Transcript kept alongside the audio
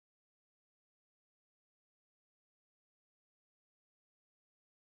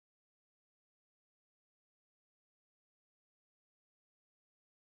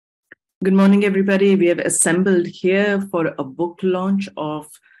Good morning, everybody. We have assembled here for a book launch of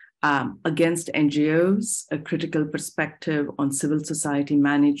Against NGOs, a critical perspective on civil society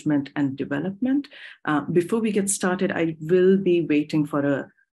management and development. Before we get started, I will be waiting for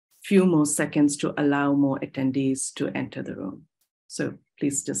a few more seconds to allow more attendees to enter the room. So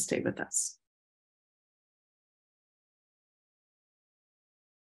please just stay with us.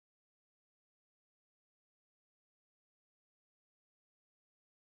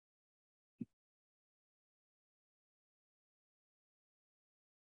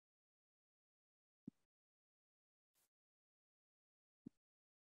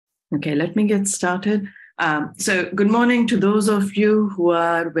 Okay, let me get started. So good morning to those of you who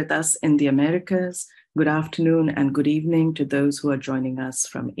are with us in the Americas. Good afternoon and good evening to those who are joining us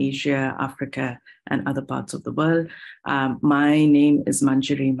from Asia, Africa, and other parts of the world. My name is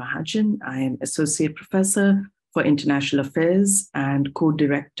Manjari Mahajan. I am Associate Professor for International Affairs and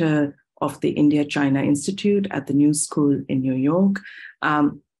Co-Director of the India-China Institute at the New School in New York.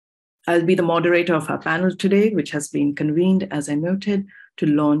 I'll be the moderator of our panel today, which has been convened, as I noted, to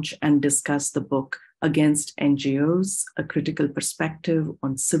launch and discuss the book Against NGOs, a critical perspective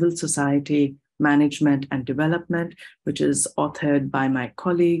on civil society management and development, which is authored by my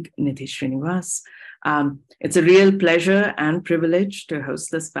colleague, Nidhi Srinivas. It's a real pleasure and privilege to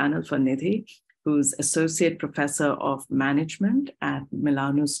host this panel for Nidhi, who's Associate Professor of Management at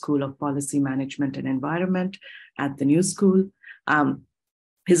Milano School of Policy Management and Environment at the New School.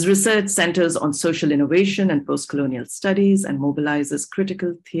 His research centers on social innovation and post-colonial studies and mobilizes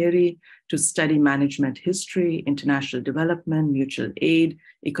critical theory to study management history, international development, mutual aid,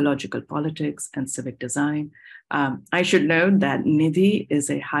 ecological politics, and civic design. I should note that Nidhi is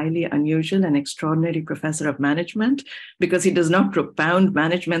a highly unusual and extraordinary professor of management because he does not propound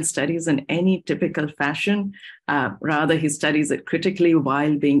management studies in any typical fashion. Rather, he studies it critically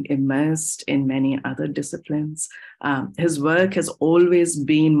while being immersed in many other disciplines. His work has always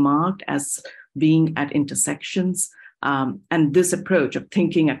been marked as being at intersections. And this approach of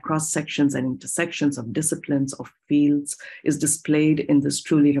thinking across sections and intersections of disciplines or fields is displayed in this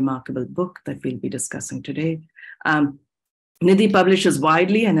truly remarkable book that we'll be discussing today. Nidhi publishes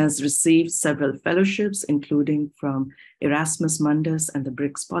widely and has received several fellowships, including from Erasmus Mundus and the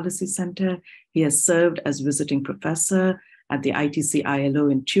BRICS Policy Center. He has served as visiting professor at the ITC ILO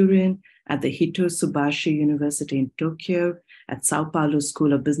in Turin, at the Hitotsubashi University in Tokyo, at Sao Paulo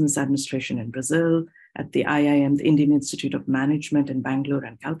School of Business Administration in Brazil, at the IIM, the Indian Institute of Management in Bangalore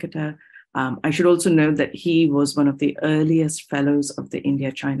and Calcutta. I should also note that he was one of the earliest fellows of the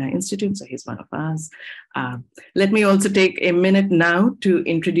India-China Institute, so he's one of us. Let me also take a minute now to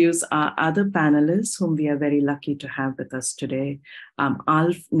introduce our other panelists whom we are very lucky to have with us today.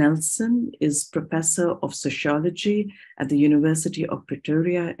 Alf Nelson is Professor of Sociology at the University of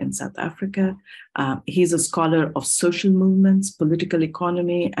Pretoria in South Africa. He's a scholar of social movements, political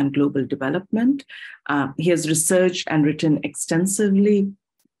economy, and global development. He has researched and written extensively,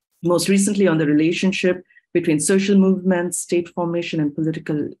 most recently on the relationship between social movements, state formation, and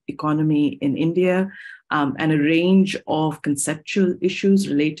political economy in India, and a range of conceptual issues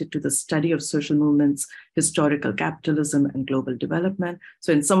related to the study of social movements, historical capitalism, and global development.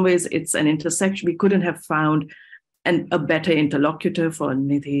 So in some ways, it's an intersection. We couldn't have found a better interlocutor for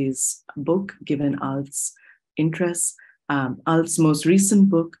Nidhi's book, given Alf's interests. Alf's most recent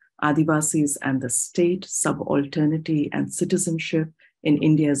book, Adivasis and the State, Subalternity and Citizenship in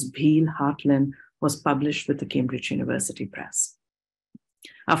India's Bhil Heartland, was published with the Cambridge University Press.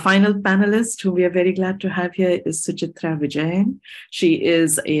 Our final panelist, who we are very glad to have here, is Suchitra Vijayan. She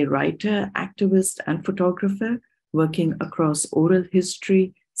is a writer, activist, and photographer working across oral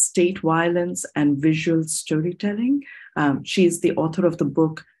history, state violence, and visual storytelling. She is the author of the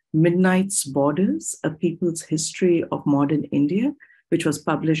book Midnight's Borders, A People's History of Modern India, which was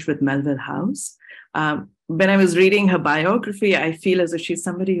published with Melville House. When I was reading her biography, I feel as if she's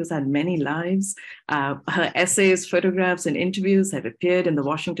somebody who's had many lives. Her essays, photographs, and interviews have appeared in the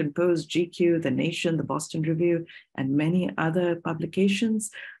Washington Post, GQ, The Nation, the Boston Review, and many other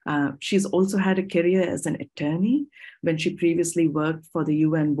publications. She's also had a career as an attorney when she previously worked for the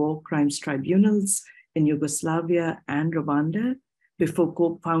UN War Crimes Tribunals in Yugoslavia and Rwanda before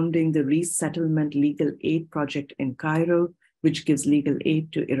co-founding the Resettlement Legal Aid Project in Cairo, which gives legal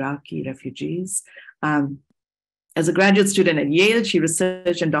aid to Iraqi refugees. As a graduate student at Yale, she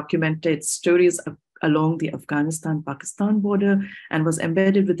researched and documented stories along the Afghanistan-Pakistan border and was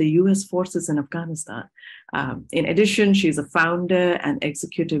embedded with the US forces in Afghanistan. In addition, she's a founder and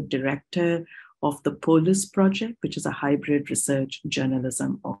executive director of the Polis Project, which is a hybrid research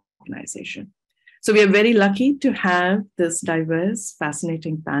journalism organization. So we are very lucky to have this diverse,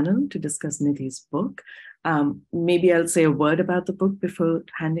 fascinating panel to discuss Nidhi's book. Maybe I'll say a word about the book before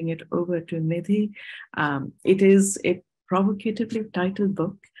handing it over to Nidhi. It is a provocatively titled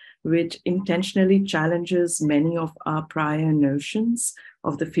book which intentionally challenges many of our prior notions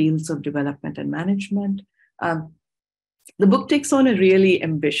of the fields of development and management. The book takes on a really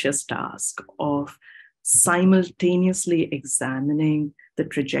ambitious task of simultaneously examining the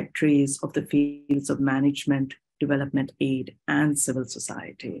trajectories of the fields of management, development aid, and civil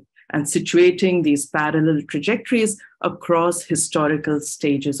society, and situating these parallel trajectories across historical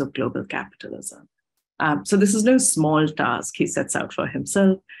stages of global capitalism. So this is no small task he sets out for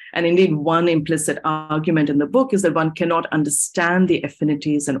himself. And indeed, one implicit argument in the book is that one cannot understand the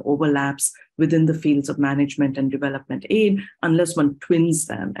affinities and overlaps within the fields of management and development aid unless one twins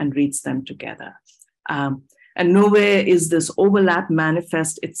them and reads them together. And nowhere is this overlap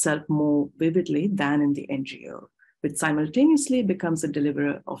manifest itself more vividly than in the NGO, which simultaneously becomes a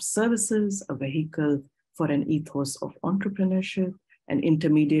deliverer of services, a vehicle for an ethos of entrepreneurship, an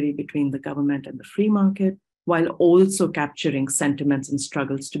intermediary between the government and the free market, while also capturing sentiments and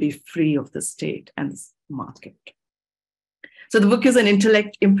struggles to be free of the state and the market. So the book is an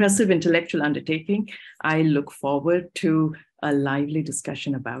impressive intellectual undertaking. I look forward to a lively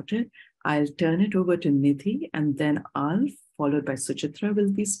discussion about it. I'll turn it over to Nidhi, and then Alf, followed by Suchitra, will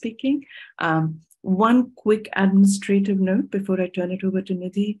be speaking. One quick administrative note before I turn it over to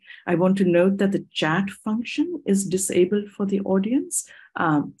Nidhi. I want to note that the chat function is disabled for the audience,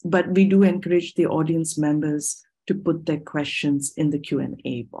 but we do encourage the audience members to put their questions in the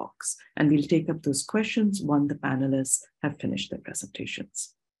Q&A box. And we'll take up those questions once the panelists have finished their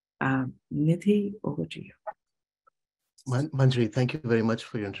presentations. Nidhi, over to you. Manjari, thank you very much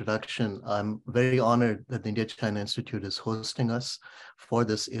for your introduction. I'm very honored that the India-China Institute is hosting us for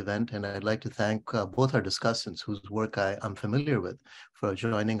this event, and I'd like to thank both our discussants whose work I'm familiar with for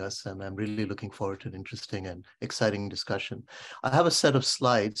joining us, and I'm really looking forward to an interesting and exciting discussion. I have a set of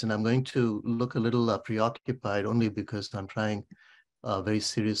slides, and I'm going to look a little preoccupied only because I'm trying very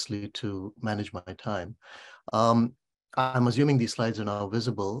seriously to manage my time. I'm assuming these slides are now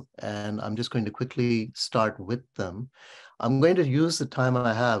visible, and I'm just going to quickly start with them. I'm going to use the time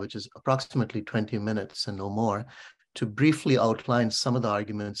I have, which is approximately 20 minutes and no more, to briefly outline some of the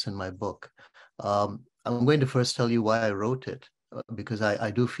arguments in my book. I'm going to first tell you why I wrote it, because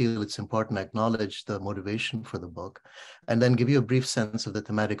I do feel it's important to acknowledge the motivation for the book, and then give you a brief sense of the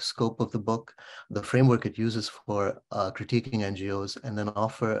thematic scope of the book, the framework it uses for critiquing NGOs, and then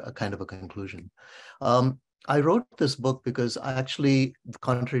offer a kind of a conclusion. I wrote this book because I actually,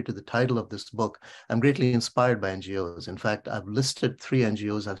 contrary to the title of this book, I'm greatly inspired by NGOs. In fact, I've listed 3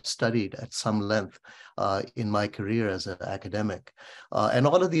 NGOs I've studied at some length in my career as an academic. And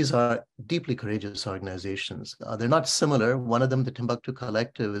all of these are deeply courageous organizations. They're not similar. One of them, the Timbuktu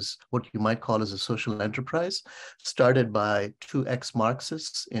Collective, is what you might call as a social enterprise, started by 2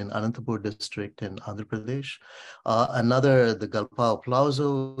 ex-Marxists in Anantapur district in Andhra Pradesh. Another, the Galpao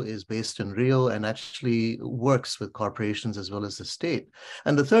Aplauso, is based in Rio and actually works with corporations as well as the state.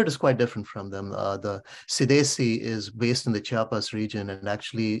 And the third is quite different from them. The SIDESI is based in the Chiapas region and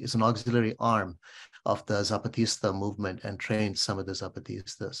actually is an auxiliary arm of the Zapatista movement and trained some of the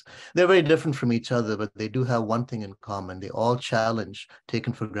Zapatistas. They're very different from each other, but they do have one thing in common. They all challenge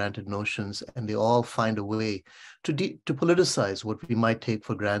taken for granted notions, and they all find a way to politicize what we might take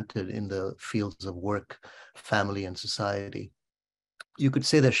for granted in the fields of work, family, and society. You could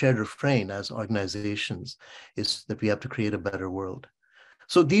say their shared refrain as organizations is that we have to create a better world.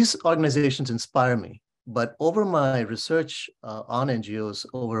 So these organizations inspire me. But over my research on NGOs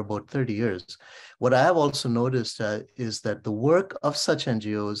over about 30 years, what I have also noticed is that the work of such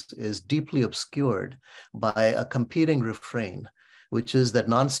NGOs is deeply obscured by a competing refrain, which is that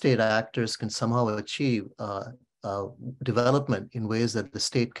non-state actors can somehow achieve development in ways that the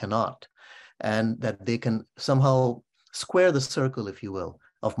state cannot, and that they can somehow square the circle, if you will,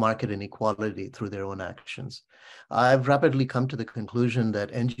 of market inequality through their own actions. I've rapidly come to the conclusion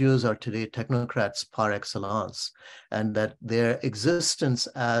that NGOs are today technocrats par excellence, and that their existence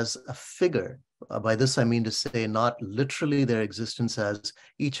as a figure, by this I mean to say not literally their existence as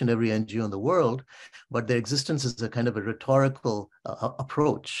each and every NGO in the world, but their existence as a kind of a rhetorical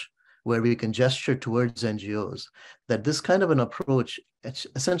approach where we can gesture towards NGOs, that this kind of an approach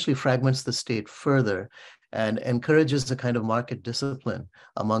essentially fragments the state further and encourages a kind of market discipline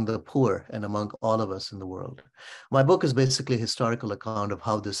among the poor and among all of us in the world. My book is basically a historical account of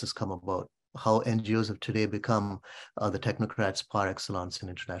how this has come about, how NGOs have today become the technocrats par excellence in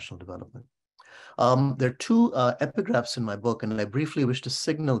international development. There are two epigraphs in my book, and I briefly wish to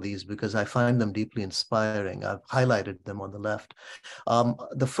signal these because I find them deeply inspiring. I've highlighted them on the left.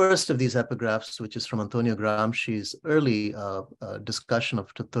 The first of these epigraphs, which is from Antonio Gramsci's early discussion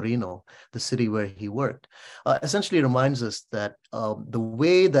of Torino, the city where he worked, essentially reminds us that the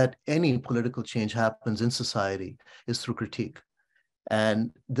way that any political change happens in society is through critique.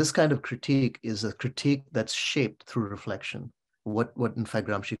 And this kind of critique is a critique that's shaped through reflection, what in fact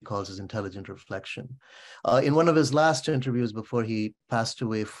Gramsci calls as intelligent reflection. In one of his last interviews before he passed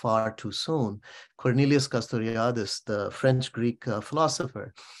away far too soon, Cornelius Castoriadis, the French-Greek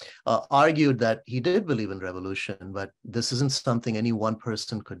philosopher, argued that he did believe in revolution, but this isn't something any one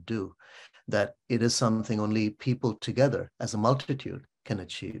person could do, that it is something only people together as a multitude can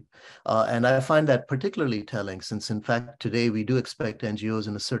achieve. And I find that particularly telling, since in fact today we do expect NGOs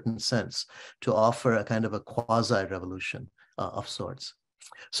in a certain sense to offer a kind of a quasi-revolution of sorts.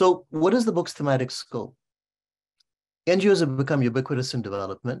 So what is the book's thematic scope? NGOs have become ubiquitous in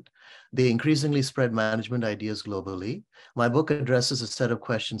development. They increasingly spread management ideas globally. My book addresses a set of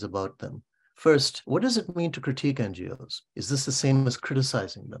questions about them. First, what does it mean to critique NGOs? Is this the same as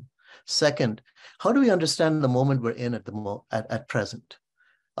criticizing them? Second, how do we understand the moment we're in at present?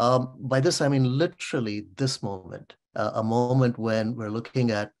 By this, I mean literally this moment, a moment when we're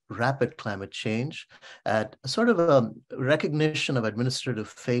looking at rapid climate change, at a sort of a recognition of administrative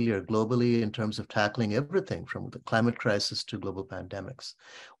failure globally in terms of tackling everything from the climate crisis to global pandemics.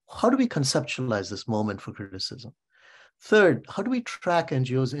 How do we conceptualize this moment for criticism? Third, how do we track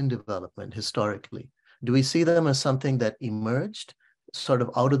NGOs in development historically? Do we see them as something that emerged sort of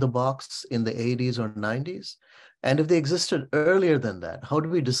out of the box in the 80s or 90s? And if they existed earlier than that, how do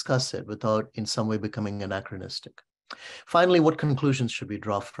we discuss it without in some way becoming anachronistic? Finally, what conclusions should we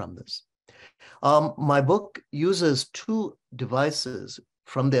draw from this? My book uses two devices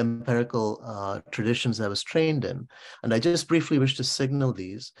from the empirical traditions I was trained in, and I just briefly wish to signal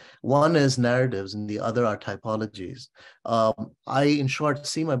these. One is narratives and the other are typologies. I, in short,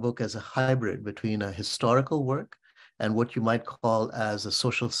 see my book as a hybrid between a historical work and what you might call as a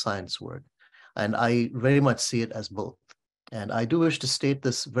social science work. And I very much see it as both. And I do wish to state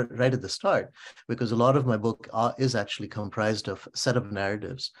this right at the start, because a lot of my book is actually comprised of a set of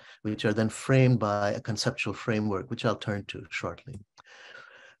narratives, which are then framed by a conceptual framework, which I'll turn to shortly.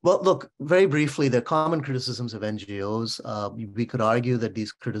 Well, look, very briefly, there are common criticisms of NGOs. We could argue that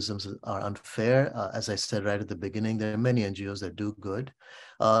these criticisms are unfair. As I said right at the beginning, there are many NGOs that do good.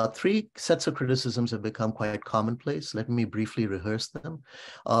 Three sets of criticisms have become quite commonplace. Let me briefly rehearse them.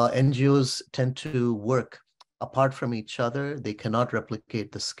 NGOs tend to work apart from each other. They cannot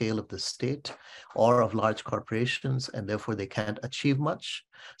replicate the scale of the state or of large corporations, and therefore they can't achieve much.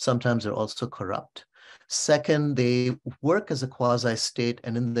 Sometimes they're also corrupt. Second, they work as a quasi-state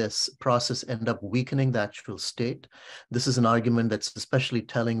and in this process end up weakening the actual state. This is an argument that's especially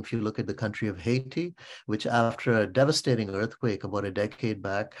telling if you look at the country of Haiti, which after a devastating earthquake about a decade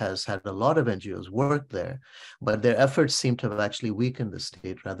back has had a lot of NGOs work there, but their efforts seem to have actually weakened the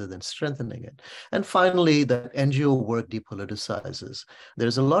state rather than strengthening it. And finally, that NGO work depoliticizes.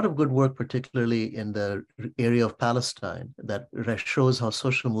 There's a lot of good work, particularly in the area of Palestine, that shows how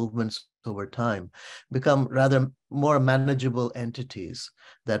social movements over time become rather more manageable entities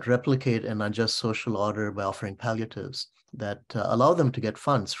that replicate an unjust social order by offering palliatives that allow them to get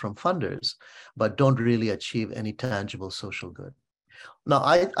funds from funders, but don't really achieve any tangible social good. Now,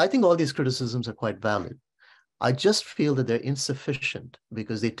 I think all these criticisms are quite valid. I just feel that they're insufficient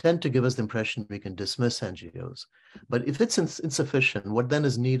because they tend to give us the impression we can dismiss NGOs. But if it's insufficient, what then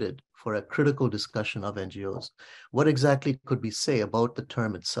is needed for a critical discussion of NGOs? What exactly could we say about the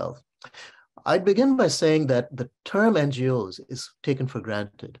term itself? I'd begin by saying that the term NGOs is taken for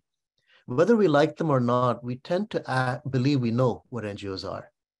granted. Whether we like them or not, we tend to believe we know what NGOs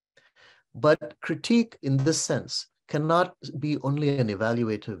are. But critique in this sense cannot be only an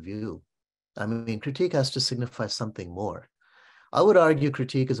evaluative view. I mean, critique has to signify something more. I would argue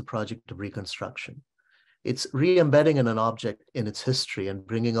critique is a project of reconstruction. It's re-embedding in an object in its history and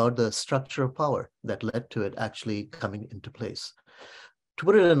bringing out the structure of power that led to it actually coming into place. To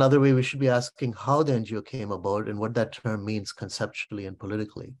put it another way, we should be asking how the NGO came about and what that term means conceptually and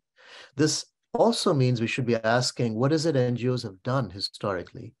politically. This also means we should be asking, what is it NGOs have done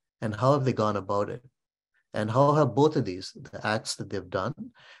historically, and how have they gone about it? And how have both of these, the acts that they've done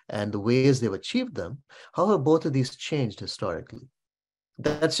and the ways they've achieved them, how have both of these changed historically?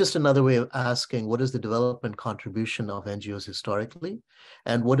 That's just another way of asking, what is the development contribution of NGOs historically?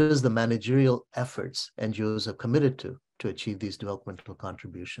 And what is the managerial efforts NGOs have committed to to achieve these developmental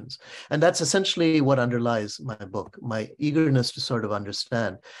contributions. And that's essentially what underlies my book, my eagerness to sort of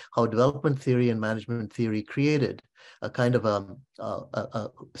understand how development theory and management theory created a kind of a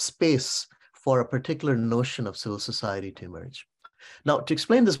space for a particular notion of civil society to emerge. Now, to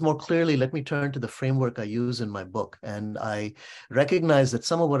explain this more clearly, let me turn to the framework I use in my book. And I recognize that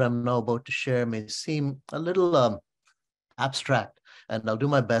some of what I'm now about to share may seem a little abstract, and I'll do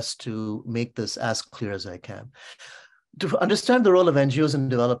my best to make this as clear as I can. To understand the role of NGOs in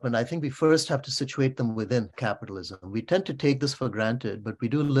development, I think we first have to situate them within capitalism. We tend to take this for granted, but we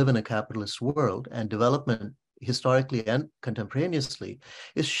do live in a capitalist world, and development, historically and contemporaneously,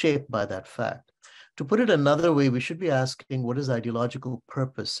 is shaped by that fact. To put it another way, we should be asking, what is the ideological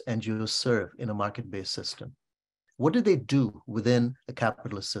purpose NGOs serve in a market-based system? What do they do within a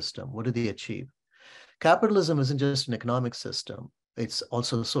capitalist system? What do they achieve? Capitalism isn't just an economic system. It's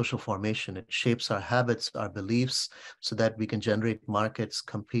also social formation. It shapes our habits, our beliefs, so that we can generate markets,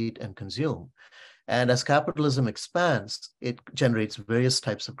 compete, and consume. And as capitalism expands, it generates various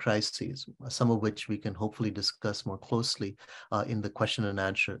types of crises, some of which we can hopefully discuss more closely in the question and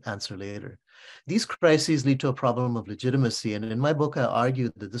answer later. These crises lead to a problem of legitimacy. And in my book, I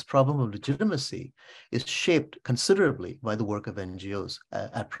argue that this problem of legitimacy is shaped considerably by the work of NGOs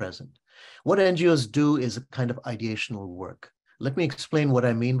at present. What NGOs do is a kind of ideational work. Let me explain what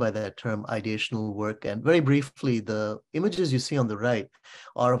I mean by that term, ideational work. And very briefly, the images you see on the right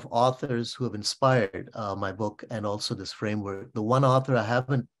are of authors who have inspired my book and also this framework. The one author I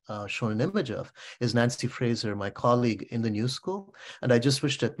haven't shown an image of is Nancy Fraser, my colleague in the New School. And I just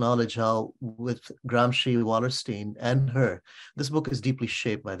wish to acknowledge how, with Gramsci, Wallerstein, and her, this book is deeply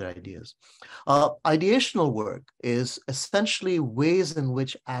shaped by their ideas. Ideational work is essentially ways in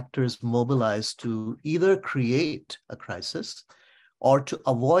which actors mobilize to either create a crisis or to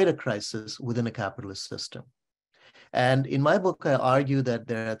avoid a crisis within a capitalist system. And in my book, I argue that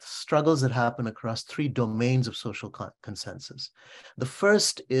there are struggles that happen across three domains of social consensus. The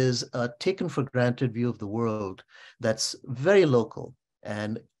first is a taken for granted view of the world that's very local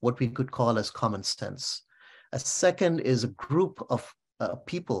and what we could call as common sense. A second is a group of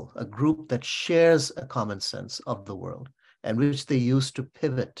people, a group that shares a common sense of the world and which they use to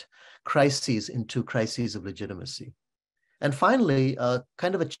pivot crises into crises of legitimacy. And finally,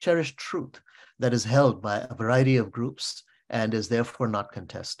 kind of a cherished truth that is held by a variety of groups and is therefore not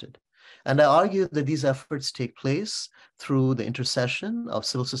contested. And I argue that these efforts take place through the intercession of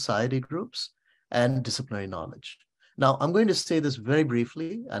civil society groups and disciplinary knowledge. Now, I'm going to say this very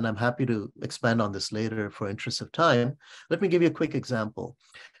briefly, and I'm happy to expand on this later for interest of time. Let me give you a quick example.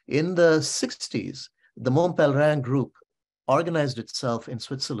 In the 60s, the Mont Pelerin group organized itself in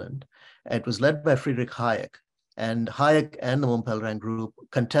Switzerland. It was led by Friedrich Hayek. And Hayek and the Mont Pelerin group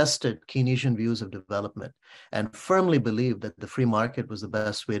contested Keynesian views of development and firmly believed that the free market was the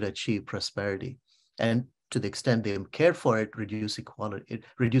best way to achieve prosperity. And to the extent they cared for it, reduce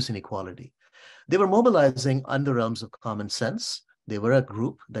inequality. They were mobilizing under realms of common sense. They were a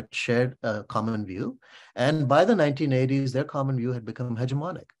group that shared a common view. And by the 1980s, their common view had become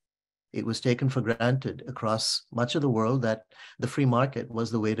hegemonic. It was taken for granted across much of the world that the free market was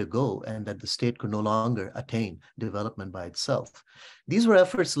the way to go and that the state could no longer attain development by itself. These were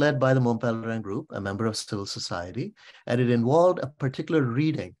efforts led by the Mont Pelerin group, a member of civil society, and it involved a particular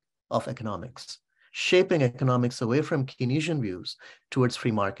reading of economics, shaping economics away from Keynesian views towards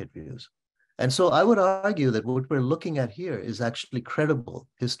free market views. And so I would argue that what we're looking at here is actually credible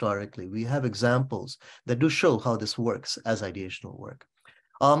historically. We have examples that do show how this works as ideational work.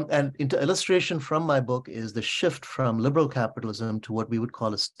 And into illustration from my book is the shift from liberal capitalism to what we would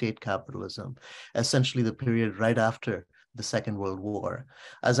call a state capitalism, essentially the period right after the Second World War.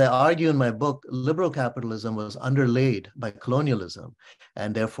 As I argue in my book, liberal capitalism was underlaid by colonialism,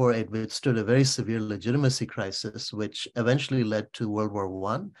 and therefore it withstood a very severe legitimacy crisis, which eventually led to World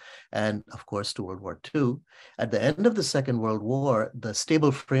War I and, of course, to World War II. At the end of the Second World War, the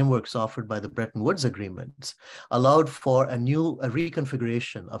stable frameworks offered by the Bretton Woods agreements allowed for a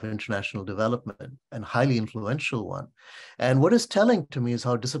reconfiguration of international development, and highly influential one. And what is telling to me is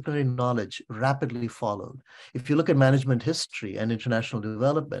how disciplinary knowledge rapidly followed. If you look at management history and international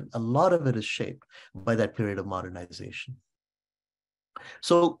development, a lot of it is shaped by that period of modernization.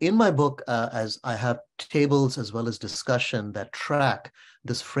 So in my book, as I have tables as well as discussion that track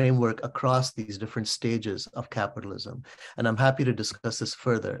this framework across these different stages of capitalism, and I'm happy to discuss this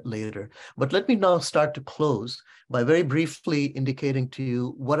further later. But let me now start to close by very briefly indicating to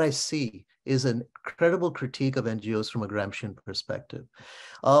you what I see is an credible critique of NGOs from a Gramscian perspective.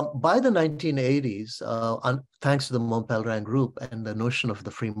 By the 1980s, thanks to the Mont Pelerin Group and the notion of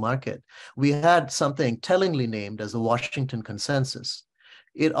the free market, we had something tellingly named as the Washington Consensus.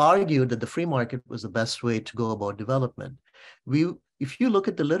 It argued that the free market was the best way to go about development. If you look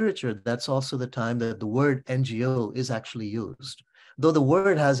at the literature, that's also the time that the word NGO is actually used. Though the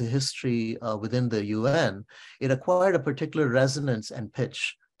word has a history within the UN, it acquired a particular resonance and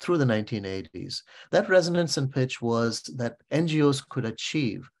pitch through the 1980s. That resonance and pitch was that NGOs could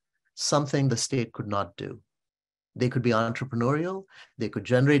achieve something the state could not do. They could be entrepreneurial, they could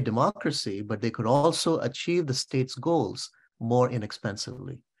generate democracy, but they could also achieve the state's goals more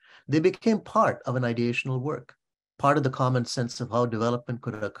inexpensively. They became part of an ideational work, part of the common sense of how development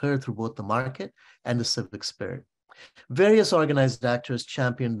could occur through both the market and the civic spirit. Various organized actors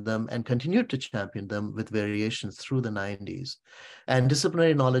championed them and continued to champion them with variations through the 90s. And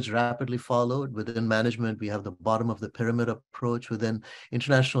disciplinary knowledge rapidly followed. Within management, we have the bottom of the pyramid approach. Within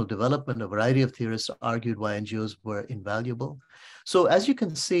international development, a variety of theorists argued why NGOs were invaluable. So as you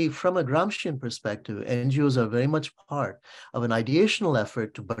can see, from a Gramscian perspective, NGOs are very much part of an ideational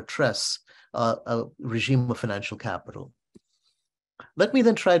effort to buttress a regime of financial capital. Let me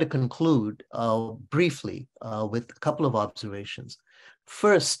then try to conclude briefly with a couple of observations.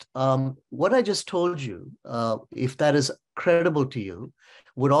 First, what I just told you, if that is credible to you,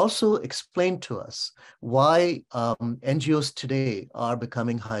 would also explain to us why NGOs today are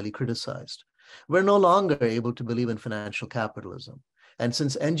becoming highly criticized. We're no longer able to believe in financial capitalism. And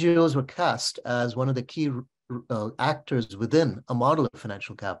since NGOs were cast as one of the key actors within a model of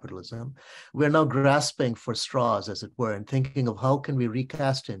financial capitalism, we're now grasping for straws, as it were, and thinking of how can we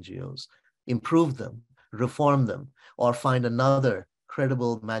recast NGOs, improve them, reform them, or find another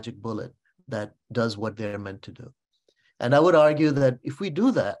credible magic bullet that does what they're meant to do. And I would argue that if we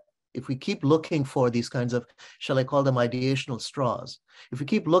do that, if we keep looking for these kinds of, shall I call them ideational straws, if we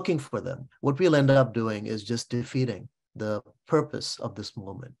keep looking for them, what we'll end up doing is just defeating the purpose of this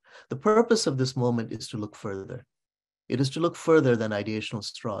moment. The purpose of this moment is to look further. It is to look further than ideational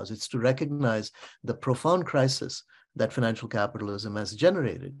straws. It's to recognize the profound crisis that financial capitalism has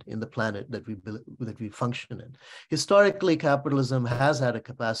generated in the planet that we function in. Historically, capitalism has had a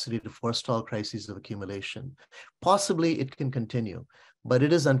capacity to forestall crises of accumulation. Possibly it can continue, but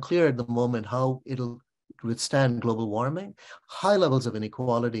it is unclear at the moment how it'll withstand global warming, high levels of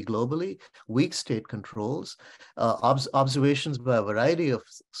inequality globally, weak state controls. Observations by a variety of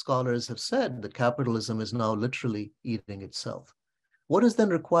scholars have said that capitalism is now literally eating itself. What is then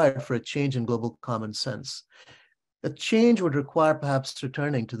required for a change in global common sense? A change would require perhaps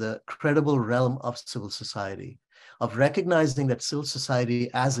returning to the credible realm of civil society, of recognizing that civil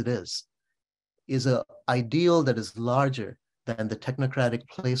society as it is an ideal that is larger than the technocratic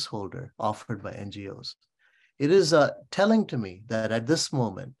placeholder offered by NGOs. It is telling to me that at this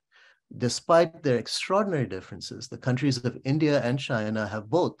moment, despite their extraordinary differences, the countries of India and China have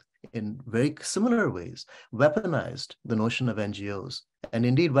both, in very similar ways, weaponized the notion of NGOs and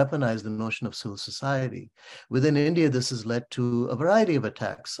indeed weaponized the notion of civil society. Within India, this has led to a variety of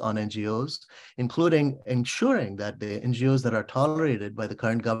attacks on NGOs, including ensuring that the NGOs that are tolerated by the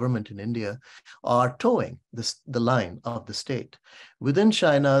current government in India are towing the line of the state. Within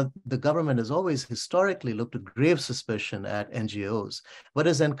China, the government has always historically looked with grave suspicion at NGOs, but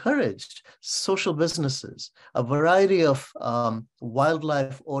has encouraged social businesses, a variety of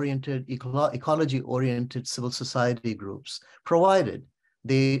wildlife-oriented, ecology-oriented civil society groups, provided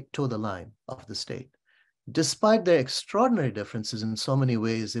they toe the line of the state. Despite their extraordinary differences in so many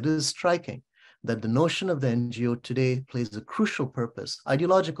ways, it is striking that the notion of the NGO today plays a crucial purpose,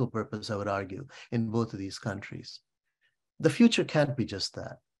 ideological purpose, I would argue, in both of these countries. The future can't be just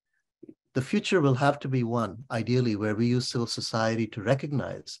that. The future will have to be one, ideally, where we use civil society to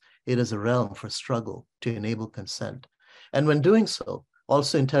recognize it as a realm for struggle to enable consent. And when doing so,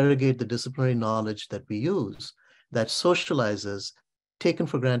 also interrogate the disciplinary knowledge that we use that socializes taken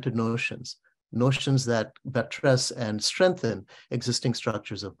for granted notions that buttress and strengthen existing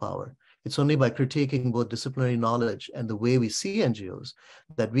structures of power. It's only by critiquing both disciplinary knowledge and the way we see NGOs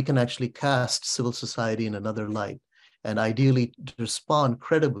that we can actually cast civil society in another light and ideally respond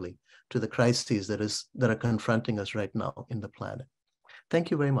credibly to the crises that are confronting us right now in the planet.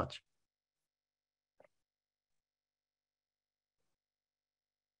 Thank you very much.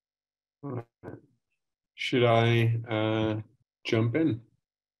 Should I jump in?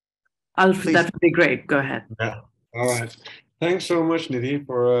 Alfred, that would be great. Go ahead. Yeah. All right. Thanks so much, Nidhi,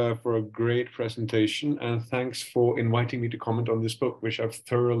 for a great presentation, and thanks for inviting me to comment on this book, which I've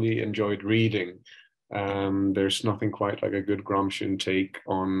thoroughly enjoyed reading. There's nothing quite like a good Gramscian take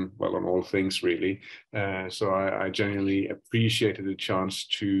on, well, on all things really. So I genuinely appreciated the chance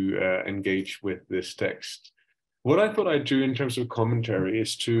to engage with this text. What I thought I'd do in terms of commentary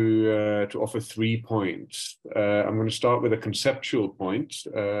is to offer 3 points. I'm going to start with a conceptual point,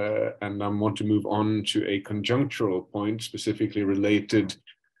 and I want to move on to a conjunctural point specifically related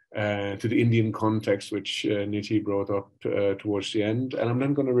to the Indian context, which Niti brought up towards the end. And I'm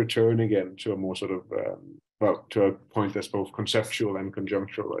then going to return again to a more sort of, well, to a point that's both conceptual and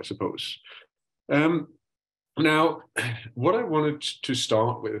conjunctural, I suppose. Now, what I wanted to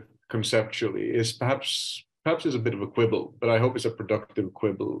start with conceptually is perhaps is a bit of a quibble, but I hope it's a productive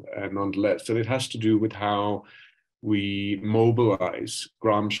quibble nonetheless. And it has to do with how we mobilize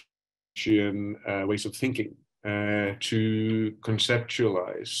Gramscian ways of thinking to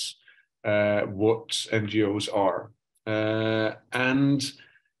conceptualize what NGOs are. And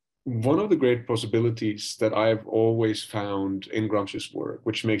one of the great possibilities that I've always found in Gramsci's work,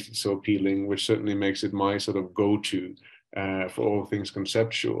 which makes it so appealing, which certainly makes it my sort of go-to for all things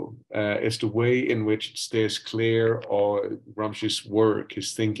conceptual, is the way in which it steers clear, or Gramsci's work,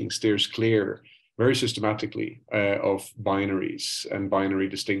 his thinking steers clear very systematically of binaries and binary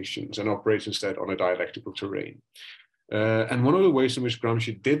distinctions and operates instead on a dialectical terrain. And one of the ways in which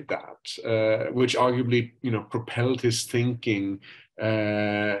Gramsci did that, which arguably, propelled his thinking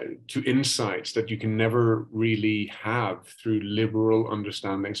to insights that you can never really have through liberal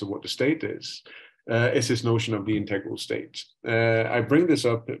understandings of what the state is this notion of the integral state. I bring this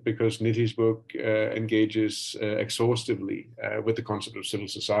up because Niti's book engages exhaustively with the concept of civil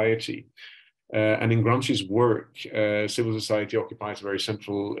society. And in Gramsci's work, civil society occupies a very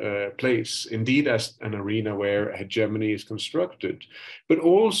central place, indeed as an arena where hegemony is constructed, but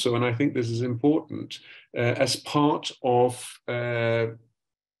also, and I think this is important, as part of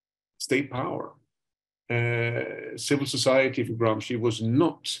state power. Civil society for Gramsci was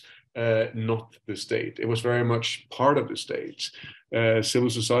not the state. It was very much part of the state. Civil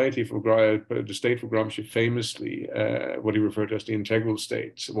society for the state for Gramsci famously, what he referred to as the integral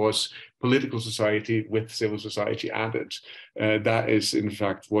state, was political society with civil society added. That is, in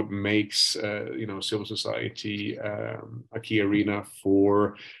fact, what makes civil society a key arena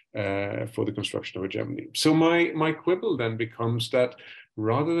for the construction of hegemony. So my quibble then becomes that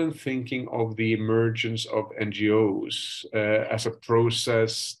rather than thinking of the emergence of NGOs as a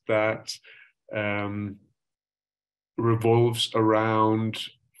process that revolves around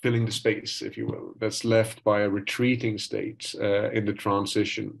filling the space, if you will, that's left by a retreating state in the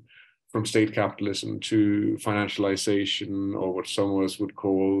transition from state capitalism to financialization, or what some of us would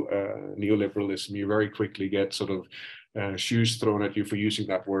call neoliberalism, you very quickly get sort of shoes thrown at you for using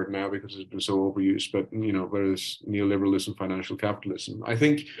that word now because it's been so overused, but whereas neoliberalism, financial capitalism, I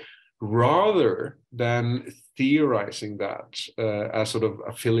think rather than theorizing that as sort of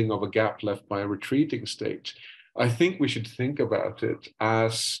a filling of a gap left by a retreating state, I think we should think about it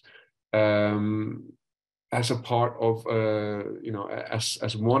as a part of,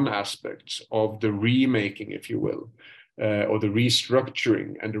 as one aspect of the remaking, if you will, or the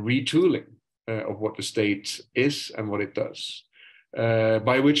restructuring and the retooling of what the state is and what it does.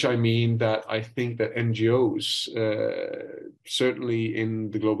 By which I mean that I think that NGOs, certainly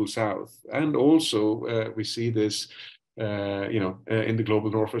in the global south, and also we see this, in the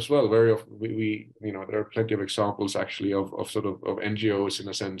global north as well. Very often, there are plenty of examples actually of NGOs in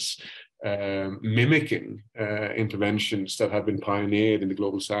a sense mimicking interventions that have been pioneered in the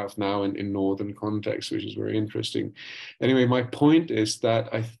global south now in northern context, which is very interesting. Anyway, my point is that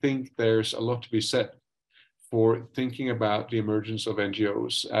I think there's a lot to be said for thinking about the emergence of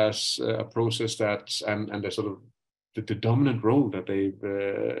NGOs as a process and the sort of the dominant role that they've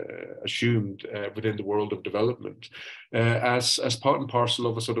assumed within the world of development as part and parcel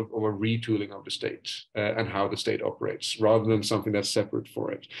of a sort of a retooling of the state and how the state operates, rather than something that's separate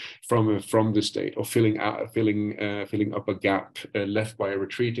for it from the state, or filling up a gap left by a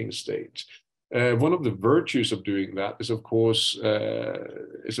retreating state. One of the virtues of doing that is, of course, that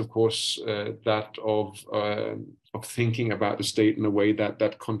of thinking about the state in a way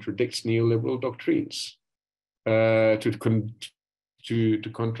that contradicts neoliberal doctrines. To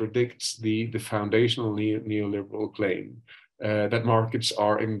contradict the foundational neoliberal claim that markets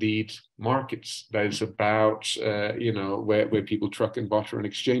are indeed markets. That is about where people truck and barter and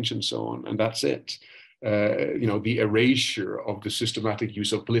exchange and so on, and that's it. The erasure of the systematic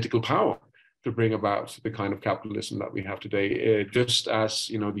use of political power to bring about the kind of capitalism that we have today, just as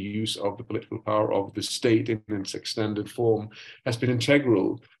the use of the political power of the state in its extended form has been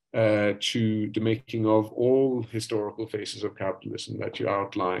integral to the making of all historical phases of capitalism that you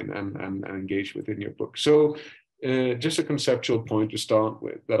outline and engage with in your book. So just a conceptual point to start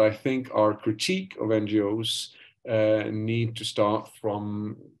with, that I think our critique of NGOs we need to start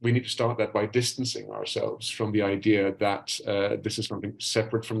that by distancing ourselves from the idea that this is something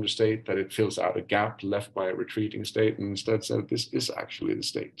separate from the state, that it fills out a gap left by a retreating state, and instead said this is actually the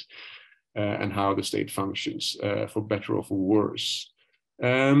state and how the state functions, for better or for worse.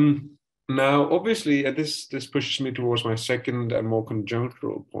 Now, obviously, this pushes me towards my second and more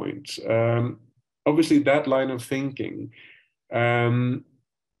conjunctural point. Obviously, that line of thinking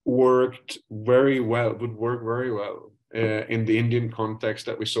would work very well in the Indian context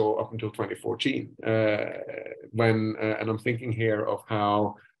that we saw up until 2014, when, and I'm thinking here of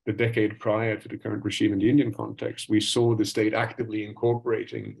how the decade prior to the current regime in the Indian context, we saw the state actively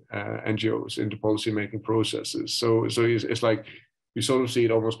incorporating NGOs into policymaking processes. So it's like you sort of see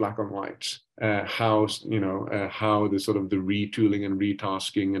it almost black on white, how the sort of the retooling and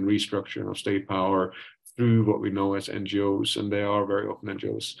retasking and restructuring of state power through what we know as NGOs, and they are very often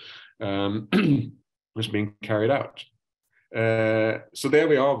NGOs, is being carried out. So there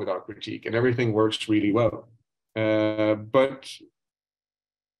we are with our critique, and everything works really well. But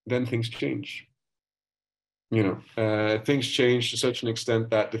then things change. Things change to such an extent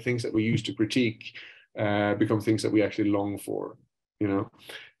that the things that we used to critique become things that we actually long for.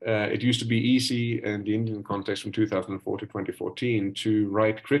 It used to be easy in the Indian context from 2004 to 2014 to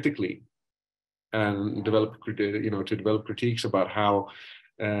write critically and develop critiques about how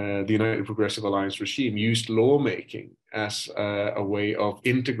the United Progressive Alliance regime used lawmaking as a way of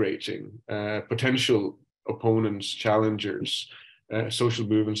integrating potential opponents, challengers, social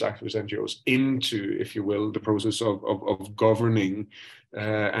movements, activists, NGOs into, if you will, the process of governing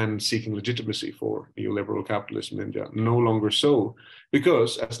and seeking legitimacy for neoliberal capitalism in India. No longer so,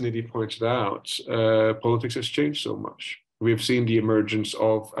 because, as Nidhi pointed out, politics has changed so much. We have seen the emergence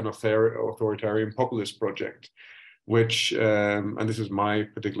of an authoritarian populist project, which, and this is my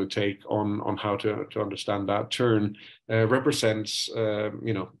particular take on how to understand that turn, represents,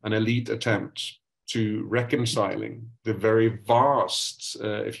 an elite attempt to reconciling the very vast,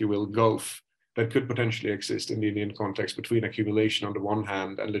 if you will, gulf that could potentially exist in the Indian context between accumulation on the one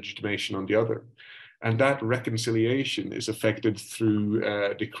hand and legitimation on the other. And that reconciliation is effected through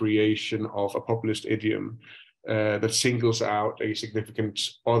the creation of a populist idiom that singles out a significant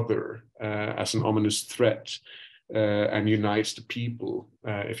other as an ominous threat and unites the people,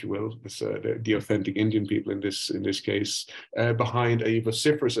 if you will, the authentic Indian people in this case, behind a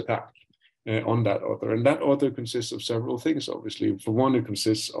vociferous attack on that other. And that other consists of several things, obviously. For one, it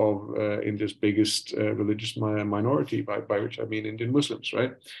consists of India's biggest religious minority, by which I mean Indian Muslims,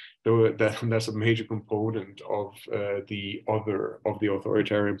 right? That's a major component of the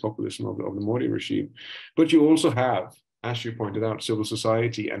authoritarian populism of the Modi regime. But you also have, as you pointed out, civil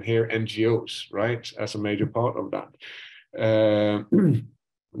society, and here NGOs, right, as a major part of that.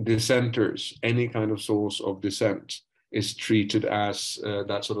 Dissenters, any kind of source of dissent, is treated as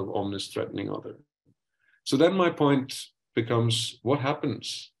that sort of ominous, threatening other. So then my point becomes, what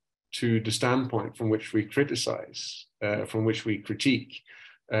happens to the standpoint from which we criticize, from which we critique,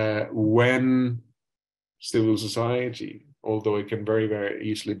 when civil society, although it can very, very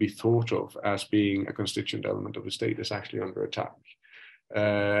easily be thought of as being a constituent element of the state, is actually under attack,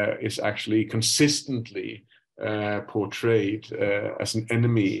 is actually consistently portrayed as an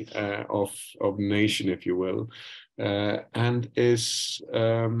enemy of the nation, if you will, and is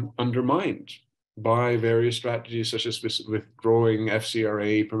undermined by various strategies such as withdrawing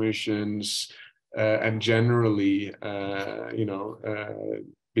FCRA permissions and generally,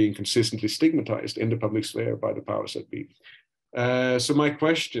 being consistently stigmatized in the public sphere by the powers that be. So my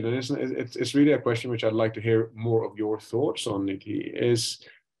question, and it's really a question which I'd like to hear more of your thoughts on, Nidhi, is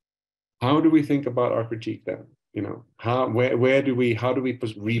how do we think about our critique then? How do we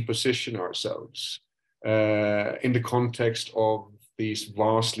reposition ourselves in the context of these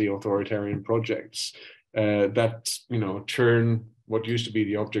vastly authoritarian projects that turn what used to be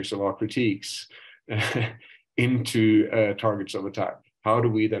the objects of our critiques into targets of attack? How do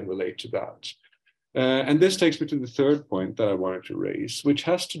we then relate to that? And this takes me to the third point that I wanted to raise, which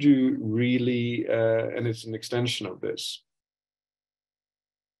has to do really, and it's an extension of this.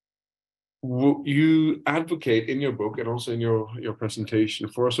 You advocate in your book and also in your presentation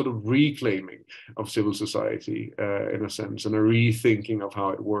for a sort of reclaiming of civil society, in a sense, and a rethinking of how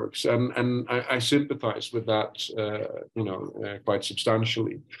it works. And I sympathize with that, quite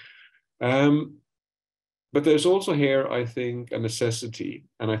substantially. But there's also here, I think, a necessity,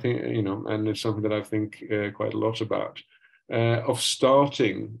 and I think, and it's something that I think quite a lot about, of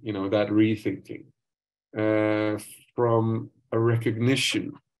starting, that rethinking from a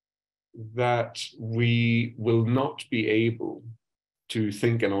recognition that we will not be able to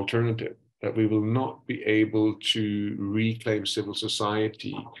think an alternative, that we will not be able to reclaim civil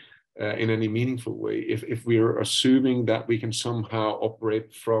society in any meaningful way if we are assuming that we can somehow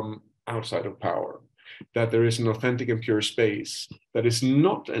operate from outside of power, that there is an authentic and pure space that is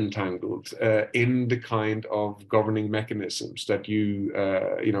not entangled in the kind of governing mechanisms that you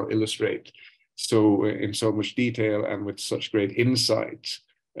illustrate so in so much detail and with such great insight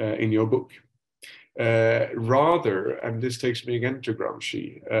in your book. Rather, and this takes me again to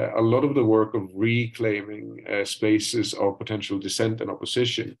Gramsci, a lot of the work of reclaiming spaces of potential dissent and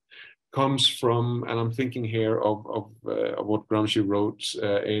opposition comes from, and I'm thinking here of what Gramsci wrote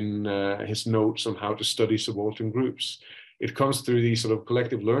in his notes on how to study subaltern groups. It comes through these sort of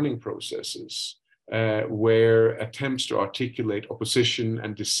collective learning processes where attempts to articulate opposition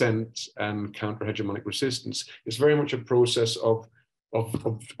and dissent and counter-hegemonic resistance is very much a process of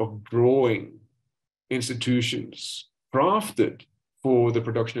drawing institutions crafted for the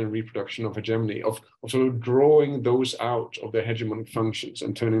production and reproduction of hegemony, of sort of drawing those out of their hegemonic functions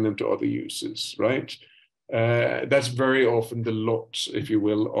and turning them to other uses, right? That's very often the lot, if you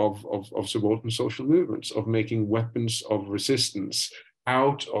will, of subaltern social movements, of making weapons of resistance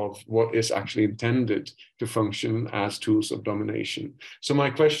out of what is actually intended to function as tools of domination. So my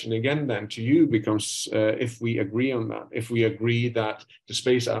question again then to you becomes, if we agree on that, if we agree that the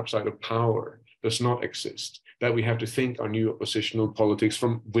space outside of power does not exist, that we have to think our new oppositional politics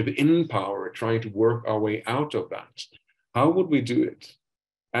from within power, trying to work our way out of that, how would we do it?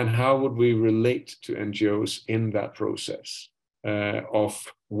 And how would we relate to NGOs in that process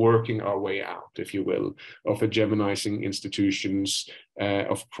of working our way out, if you will, of hegemonizing institutions,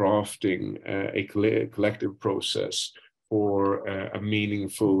 of crafting a collective process for a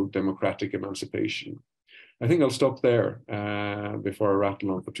meaningful democratic emancipation? I think I'll stop there before I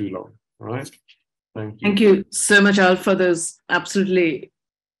rattle on for too long. All right. Thank you. Thank you so much, Al, for those absolutely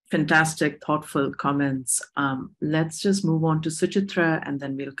fantastic, thoughtful comments. Let's just move on to Suchitra, and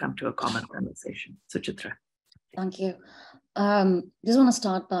then we'll come to a common conversation. Suchitra. Thank you. Just want to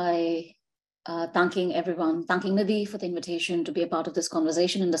start by thanking everyone, thanking Nidhi for the invitation to be a part of this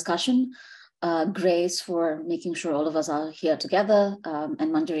conversation and discussion, Grace for making sure all of us are here together, and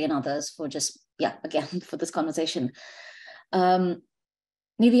Manjari and others for just, again, for this conversation.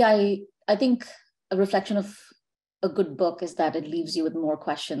 Nidhi, I think a reflection of a good book is that it leaves you with more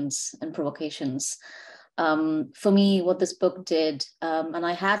questions and provocations. For me, what this book did, and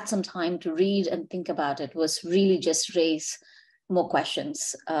I had some time to read and think about it, was really just raise more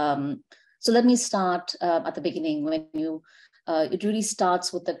questions. So let me start at the beginning when it really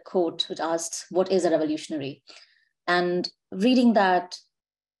starts with the quote which asks, what is a revolutionary? And reading that,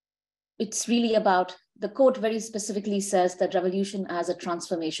 it's really about, the quote very specifically says that revolution as a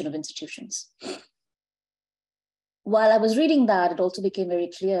transformation of institutions. While I was reading that, it also became very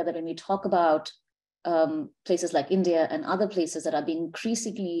clear that when we talk about places like India and other places that are being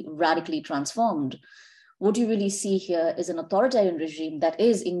increasingly radically transformed, what you really see here is an authoritarian regime that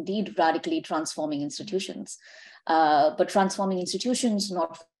is indeed radically transforming institutions, but transforming institutions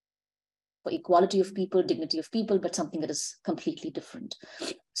not for equality of people, dignity of people, but something that is completely different.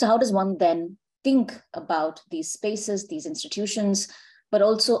 So how does one then think about these spaces, these institutions, but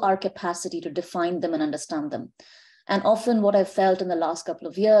also our capacity to define them and understand them? And often what I've felt in the last couple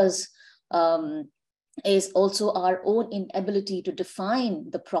of years is also our own inability to define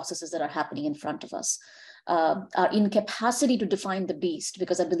the processes that are happening in front of us. Our incapacity to define the beast,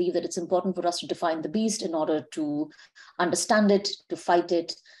 because I believe that it's important for us to define the beast in order to understand it, to fight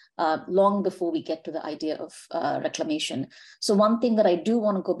it, long before we get to the idea of reclamation. So one thing that I do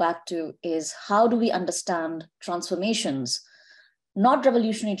want to go back to is, how do we understand transformations? Not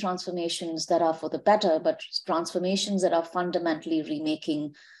revolutionary transformations that are for the better, but transformations that are fundamentally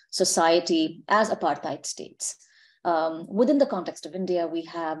remaking society as apartheid states. Within the context of India, we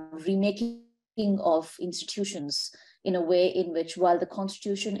have remaking of institutions in a way in which, while the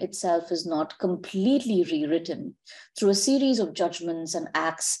constitution itself is not completely rewritten, through a series of judgments and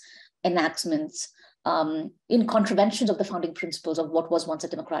acts, enactments, in contraventions of the founding principles of what was once a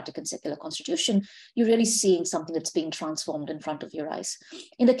democratic and secular constitution, you're really seeing something that's being transformed in front of your eyes.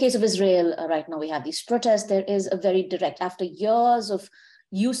 In the case of Israel, right now we have these protests. There is a very direct, after years of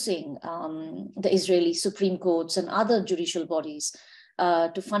using the Israeli Supreme Courts and other judicial bodies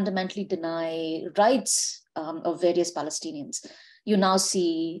to fundamentally deny rights of various Palestinians, you now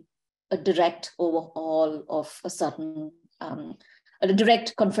see a direct overhaul of a certain a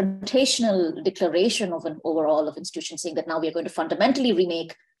direct confrontational declaration of an overall of institutions saying that now we are going to fundamentally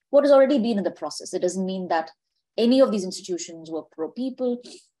remake what has already been in the process. It doesn't mean that any of these institutions were pro-people.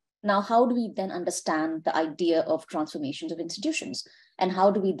 Now, how do we then understand the idea of transformations of institutions? And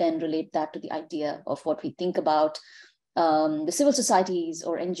how do we then relate that to the idea of what we think about the civil societies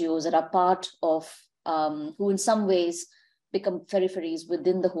or NGOs that are part of, who in some ways become peripheries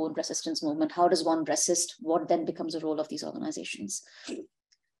within the whole resistance movement? How does one resist? What then becomes the role of these organizations?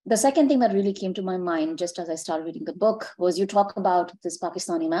 The second thing that really came to my mind just as I started reading the book was you talk about this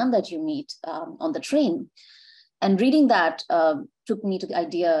Pakistani man that you meet on the train. And reading that took me to the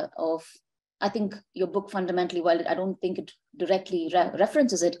idea of, I think your book fundamentally, while I don't think it directly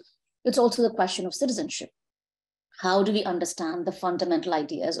references it, it's also the question of citizenship. How do we understand the fundamental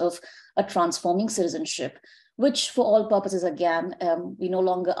ideas of a transforming citizenship, which for all purposes, again, we no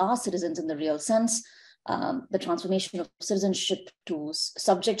longer are citizens in the real sense. The transformation of citizenship to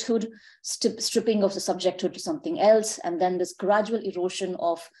subjecthood, stripping of the subjecthood to something else, and then this gradual erosion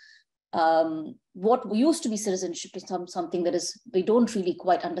of what used to be citizenship to something that is, we don't really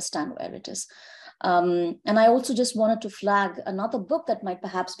quite understand where it is. And I also just wanted to flag another book that might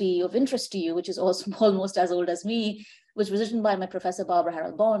perhaps be of interest to you, which is also almost as old as me, which was written by my professor, Barbara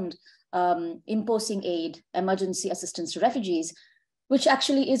Harrell Bond, Imposing Aid, Emergency Assistance to Refugees, which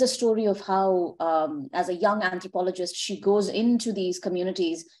actually is a story of how, as a young anthropologist, she goes into these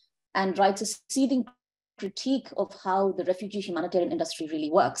communities and writes a scathing critique of how the refugee humanitarian industry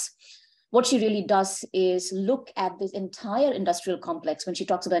really works. What she really does is look at this entire industrial complex. When she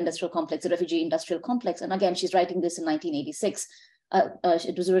talks about industrial complex, the refugee industrial complex, and again, she's writing this in 1986.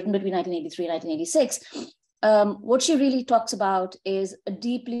 It was written between 1983 and 1986. What she really talks about is a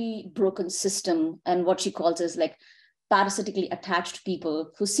deeply broken system and what she calls as like parasitically attached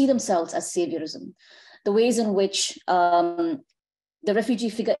people who see themselves as saviorism. The ways in which the refugee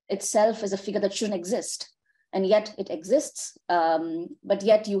figure itself is a figure that shouldn't exist, and yet it exists, but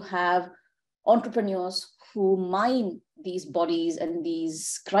yet you have entrepreneurs who mine these bodies and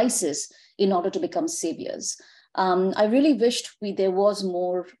these crises in order to become saviors. I really wished there was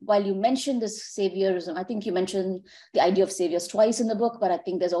more, while you mentioned this saviorism, I think you mentioned the idea of saviors twice in the book, but I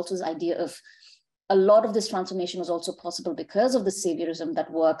think there's also this idea of a lot of this transformation was also possible because of the saviorism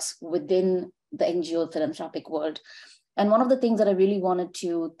that works within the NGO philanthropic world. And one of the things that I really wanted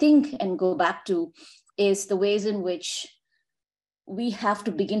to think and go back to is the ways in which we have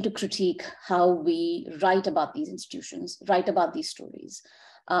to begin to critique how we write about these institutions, write about these stories,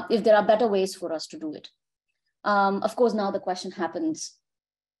 if there are better ways for us to do it. Of course, now the question happens,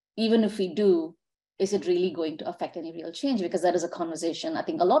 even if we do, is it really going to affect any real change? Because that is a conversation I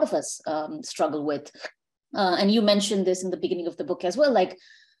think a lot of us struggle with. And you mentioned this in the beginning of the book as well, like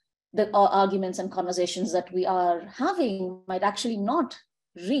the arguments and conversations that we are having might actually not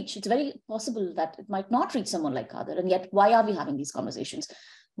reach. It's very possible that it might not reach someone like Kader. And yet, why are we having these conversations?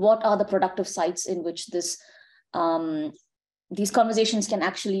 What are the productive sites in which this these conversations can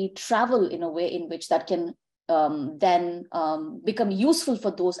actually travel in a way in which that can then become useful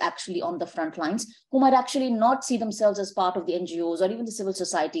for those actually on the front lines who might actually not see themselves as part of the NGOs or even the civil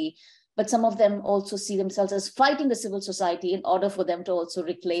society, but some of them also see themselves as fighting the civil society in order for them to also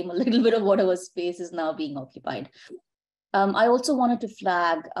reclaim a little bit of whatever space is now being occupied. I also wanted to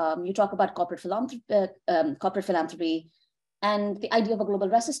flag, you talk about corporate philanthropy and the idea of a global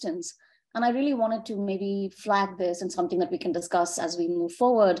resistance. And I really wanted to maybe flag this, and something that we can discuss as we move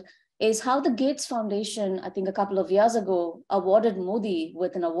forward is how the Gates Foundation, I think a couple of years ago, awarded Modi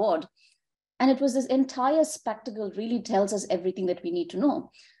with an award. And it was this entire spectacle really tells us everything that we need to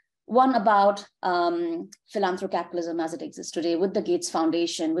know. One about philanthrocapitalism as it exists today with the Gates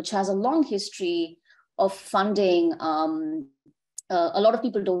Foundation, which has a long history of funding. A lot of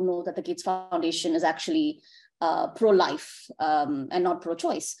people don't know that the Gates Foundation is actually pro-life and not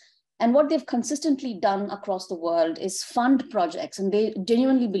pro-choice. And what they've consistently done across the world is fund projects. And they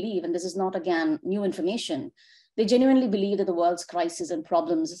genuinely believe, and this is not, again, new information, they genuinely believe that the world's crises and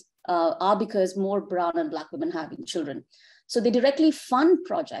problems are because more brown and Black women having children. So they directly fund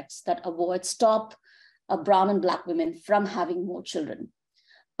projects that stop brown and Black women from having more children.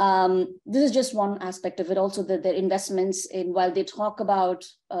 This is just one aspect of it. Also, their investments in, while they talk about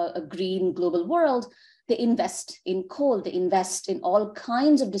a green global world, they invest in coal, they invest in all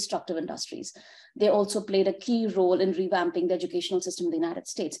kinds of destructive industries. They also played a key role in revamping the educational system in the United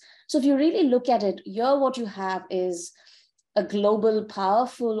States. So if you really look at it, here what you have is a global,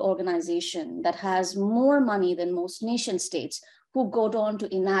 powerful organization that has more money than most nation states, who go on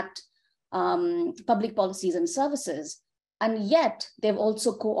to enact public policies and services. And yet they've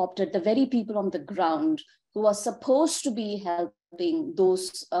also co-opted the very people on the ground who are supposed to be helping being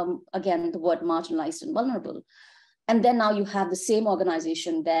those, again, the word marginalized and vulnerable. And then now you have the same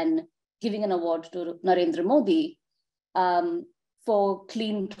organization then giving an award to Narendra Modi for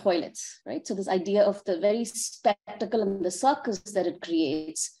clean toilets, right? So this idea of the very spectacle and the circus that it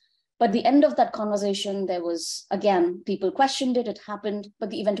creates. But at the end of that conversation, there was, again, people questioned it, it happened,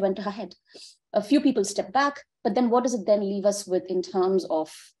 but the event went ahead. A few people stepped back, but then what does it then leave us with in terms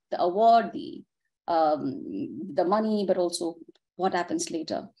of the award, the money, but also what happens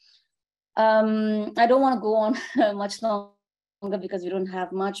later? I don't want to go on much longer because we don't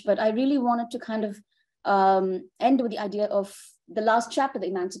have much, but I really wanted to kind of end with the idea of the last chapter, the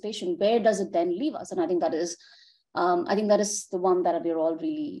emancipation. Where does it then leave us? And I think that is the one that we're all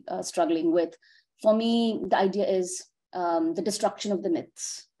really struggling with. For me, the idea is the destruction of the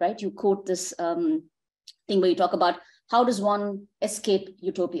myths, right? You quote this thing where you talk about how does one escape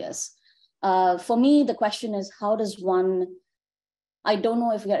utopias? For me, the question is, how does one, I don't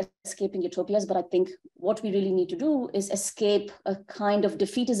know if we are escaping utopias, but I think what we really need to do is escape a kind of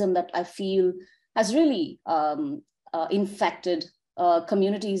defeatism that I feel has really infected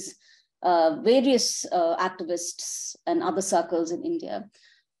communities, various activists and other circles in India.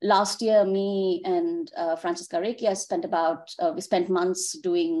 Last year, me and Francisca Requia we spent months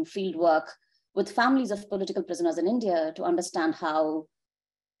doing field work with families of political prisoners in India to understand how,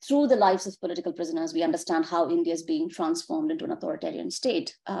 through the lives of political prisoners, we understand how India is being transformed into an authoritarian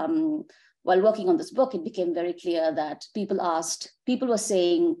state. While working on this book, it became very clear that people were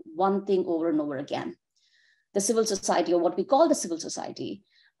saying one thing over and over again. The civil society, or what we call the civil society,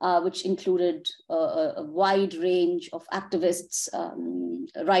 which included a wide range of activists,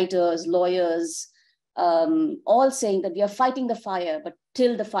 writers, lawyers, all saying that we are fighting the fire, but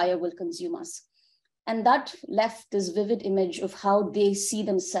till the fire will consume us. And that left this vivid image of how they see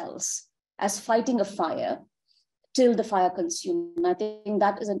themselves as fighting a fire till the fire consumes. And I think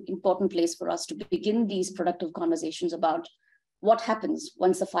that is an important place for us to begin these productive conversations about what happens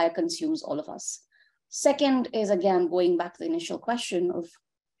once the fire consumes all of us. Second is, again, going back to the initial question of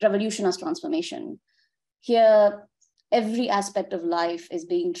revolution as transformation. Here, every aspect of life is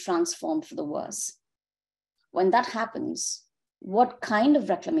being transformed for the worse. When that happens, what kind of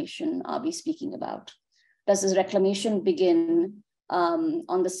reclamation are we speaking about? Does this reclamation begin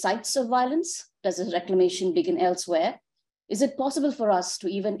on the sites of violence? Does this reclamation begin elsewhere? Is it possible for us to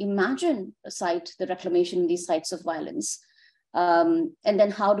even imagine the reclamation in these sites of violence? And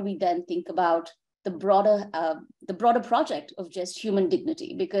then how do we then think about the broader project of just human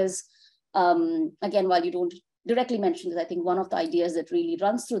dignity? Because again, while you don't directly mention this, I think one of the ideas that really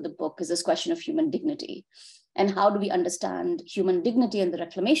runs through the book is this question of human dignity. And how do we understand human dignity and the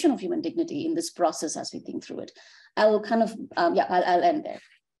reclamation of human dignity in this process as we think through it? I'll end there.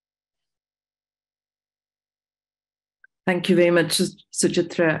 Thank you very much,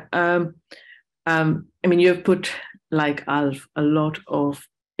 Suchitra. I mean, you've put, like Alf, a lot of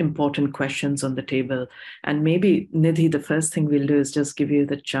important questions on the table. And maybe, Nidhi, the first thing we'll do is just give you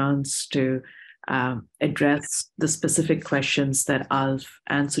the chance to address the specific questions that Alf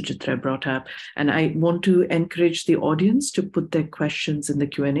and Suchitra brought up. And I want to encourage the audience to put their questions in the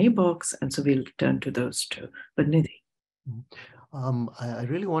Q&A box. And so we'll turn to those too. But Nidhi. I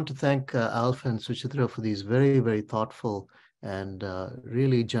really want to thank Alf and Suchitra for these very, very thoughtful and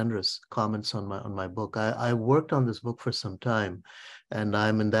really generous comments on my book. I worked on this book for some time, and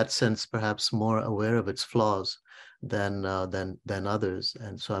I'm in that sense perhaps more aware of its flaws than others.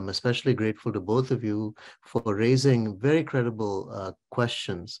 And so I'm especially grateful to both of you for raising very credible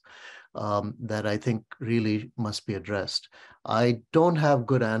questions that I think really must be addressed. I don't have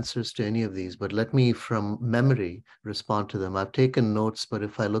good answers to any of these, but let me from memory respond to them. I've taken notes, but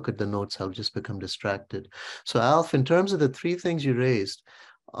if I look at the notes, I'll just become distracted. So Alf, in terms of the three things you raised,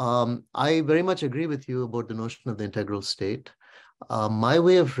 I very much agree with you about the notion of the integral state. My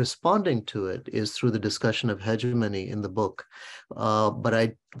way of responding to it is through the discussion of hegemony in the book. But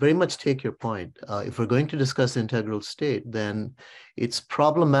I very much take your point. If we're going to discuss the integral state, then it's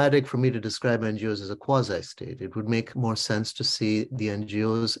problematic for me to describe NGOs as a quasi-state. It would make more sense to see the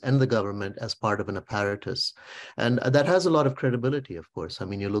NGOs and the government as part of an apparatus. And that has a lot of credibility, of course. I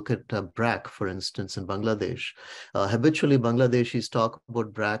mean, you look at BRAC, for instance, in Bangladesh. Habitually, Bangladeshis talk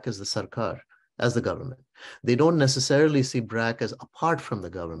about BRAC as the Sarkar, as the government. They don't necessarily see BRAC as apart from the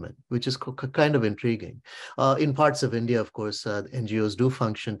government, which is kind of intriguing. In parts of India, of course, NGOs do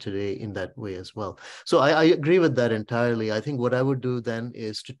function today in that way as well. So I agree with that entirely. I think what I would do then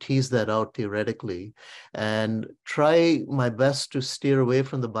is to tease that out theoretically and try my best to steer away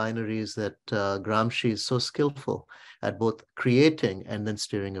from the binaries that Gramsci is so skillful at both creating and then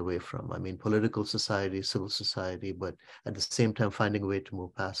steering away from. I mean, political society, civil society, but at the same time finding a way to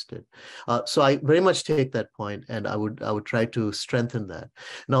move past it. So I very much take that point, and I would try to strengthen that.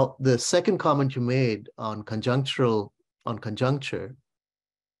 Now, the second comment you made on conjuncture.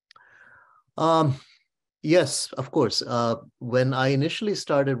 Yes, of course. When I initially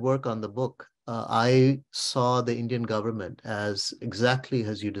started work on the book, I saw the Indian government as exactly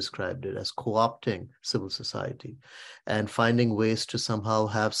as you described it, as co-opting civil society and finding ways to somehow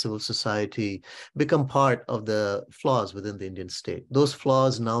have civil society become part of the flaws within the Indian state. Those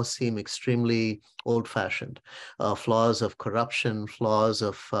flaws now seem extremely old-fashioned, flaws of corruption, flaws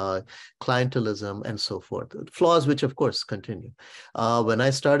of clientelism, and so forth. Flaws which, of course, continue. When I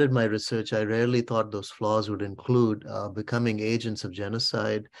started my research, I rarely thought those flaws would include becoming agents of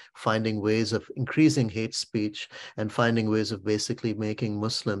genocide, finding ways of increasing hate speech, and finding ways of basically making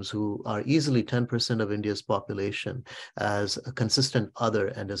Muslims, who are easily 10% of India's population, as a consistent other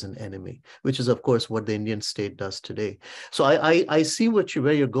and as an enemy, which is, of course, what the Indian state does today. So I see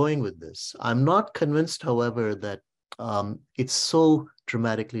where you're going with this. I'm not convinced, however, that it's so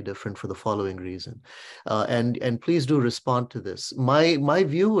dramatically different for the following reason. And please do respond to this. My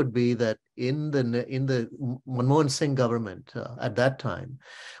view would be that in the Manmohan Singh government at that time,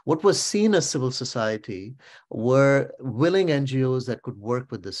 what was seen as civil society were willing NGOs that could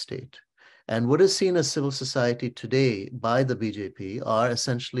work with the state. And what is seen as civil society today by the BJP are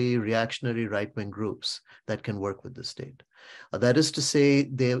essentially reactionary right-wing groups that can work with the state. That is to say,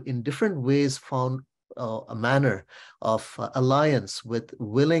 they in different ways found a manner of alliance with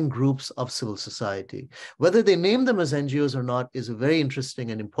willing groups of civil society. Whether they name them as NGOs or not is a very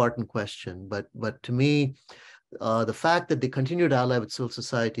interesting and important question. But to me, the fact that they continue to ally with civil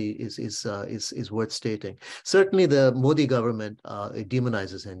society is worth stating. Certainly, the Modi government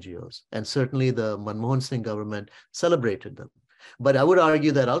demonizes NGOs, and certainly the Manmohan Singh government celebrated them. But I would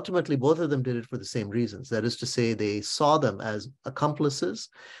argue that ultimately both of them did it for the same reasons. That is to say, they saw them as accomplices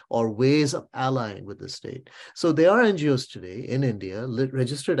or ways of allying with the state. So there are NGOs today in India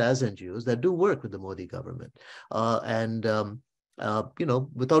registered as NGOs that do work with the Modi government.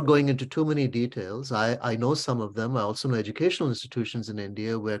 Without going into too many details, I know some of them. I also know educational institutions in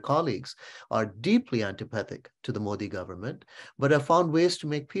India where colleagues are deeply antipathic to the Modi government, but have found ways to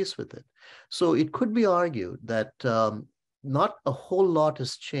make peace with it. So it could be argued that not a whole lot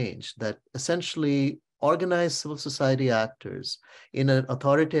has changed, that essentially organized civil society actors in an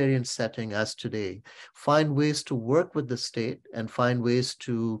authoritarian setting as today find ways to work with the state and find ways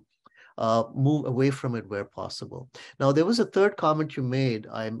to move away from it where possible. Now, there was a third comment you made.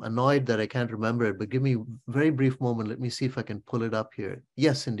 I'm annoyed that I can't remember it, but give me a very brief moment. Let me see if I can pull it up here.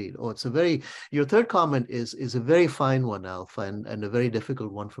 Yes, indeed. Oh, your third comment is a very fine one, Alpha, and a very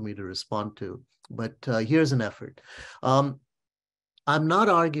difficult one for me to respond to. But here's an effort. I'm not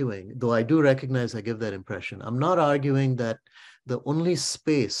arguing, though I do recognize I give that impression, I'm not arguing that the only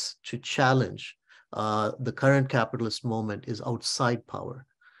space to challenge the current capitalist moment is outside power.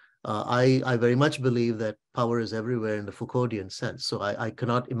 I very much believe that power is everywhere in the Foucauldian sense. So I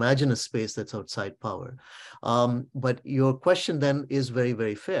cannot imagine a space that's outside power. But your question then is very,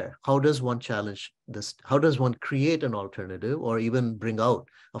 very fair. How does one challenge this? How does one create an alternative or even bring out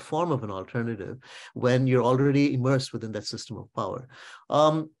a form of an alternative when you're already immersed within that system of power?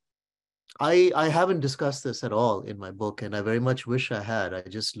 I haven't discussed this at all in my book, and I very much wish I had. I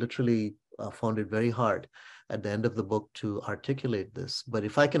just literally found it very hard at the end of the book to articulate this. But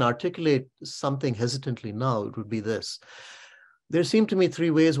if I can articulate something hesitantly now, it would be this. There seem to me three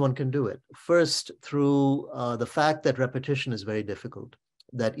ways one can do it. First, through the fact that repetition is very difficult,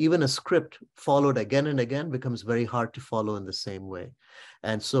 that even a script followed again and again becomes very hard to follow in the same way.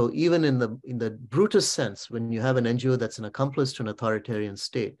 And so even in the brutest sense, when you have an NGO that's an accomplice to an authoritarian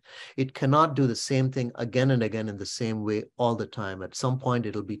state, it cannot do the same thing again and again in the same way all the time. At some point,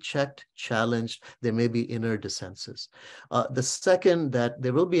 it'll be checked, challenged. There may be inner dissenses. The second, that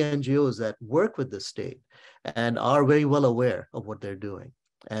there will be NGOs that work with the state and are very well aware of what they're doing,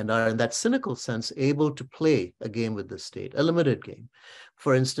 and are in that cynical sense able to play a game with the state, a limited game.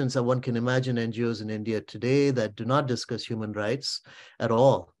 For instance, one can imagine NGOs in India today that do not discuss human rights at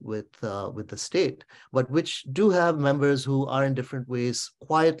all with the state, but which do have members who are in different ways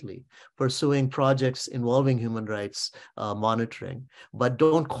quietly pursuing projects involving human rights monitoring, but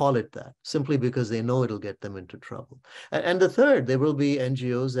don't call it that simply because they know it'll get them into trouble. And the third, there will be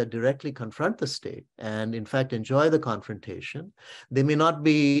NGOs that directly confront the state and in fact enjoy the confrontation. They may not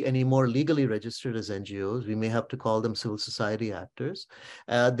be any more legally registered as NGOs. We may have to call them civil society actors.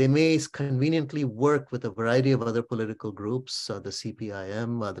 They may conveniently work with a variety of other political groups, the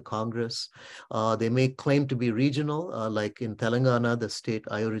CPIM, the Congress. They may claim to be regional, like in Telangana, the state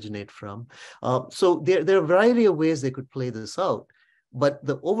I originate from. So there are a variety of ways they could play this out. But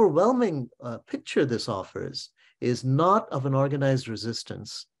the overwhelming picture this offers is not of an organized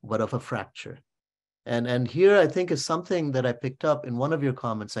resistance, but of a fracture. And here I think is something that I picked up in one of your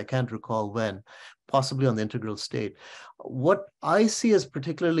comments, I can't recall when, possibly on the integral state. What I see as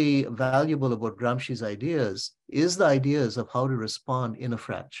particularly valuable about Gramsci's ideas is the ideas of how to respond in a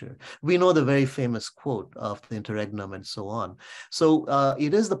fracture. We know the very famous quote of the interregnum and so on. So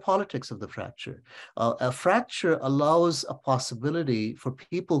it is the politics of the fracture. A fracture allows a possibility for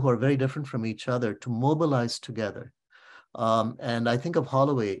people who are very different from each other to mobilize together. And I think of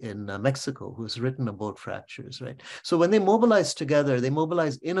Holloway in Mexico, who's written about fractures, right? So when they mobilize together, they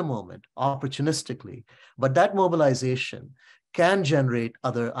mobilize in a moment, opportunistically, but that mobilization can generate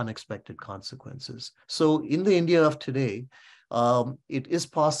other unexpected consequences. So in the India of today, it is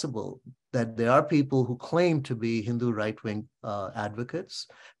possible that there are people who claim to be Hindu right-wing advocates,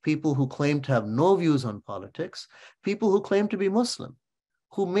 people who claim to have no views on politics, people who claim to be Muslim,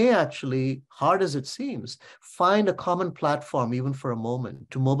 who may actually, hard as it seems, find a common platform even for a moment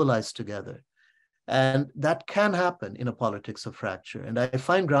to mobilize together. And that can happen in a politics of fracture. And I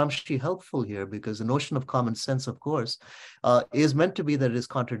find Gramsci helpful here because the notion of common sense, of course, is meant to be that it is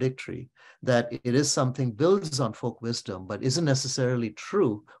contradictory, that it is something builds on folk wisdom, but isn't necessarily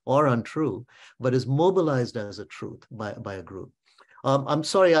true or untrue, but is mobilized as a truth by a group. I'm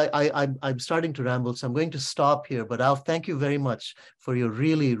sorry, I'm starting to ramble, so I'm going to stop here, but I'll thank you very much for your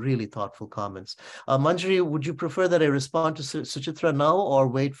really, really thoughtful comments. Manjari, would you prefer that I respond to Suchitra now or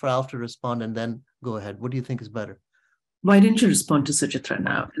wait for Alf to respond and then go ahead? What do you think is better? Why don't you respond to Suchitra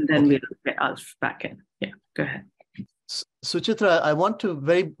now, and then we'll get Alf back in. Yeah, go ahead. Suchitra, I want to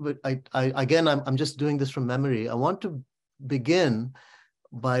again, I'm just doing this from memory. I want to begin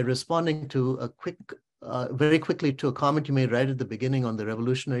by responding to very quickly to a comment you made right at the beginning on the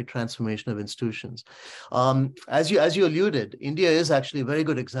revolutionary transformation of institutions. As you alluded, India is actually a very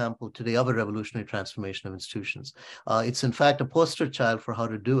good example today of a revolutionary transformation of institutions. It's in fact a poster child for how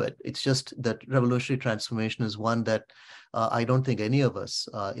to do it. It's just that revolutionary transformation is one that I don't think any of us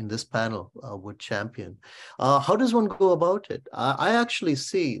in this panel would champion. How does one go about it? I actually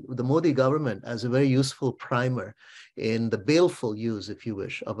see the Modi government as a very useful primer in the baleful use, if you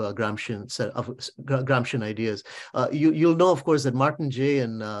wish, of a Gramscian ideas. You'll know, of course, that Martin Jay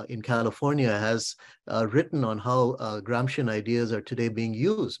in California has written on how Gramscian ideas are today being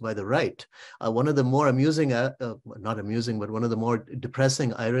used by the right. One of the more amusing, not amusing, but one of the more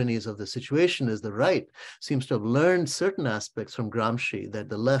depressing ironies of the situation is the right seems to have learned certain aspects from Gramsci that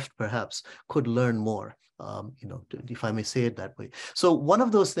the left perhaps could learn more. If I may say it that way. So one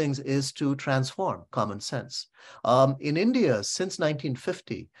of those things is to transform common sense. In India, since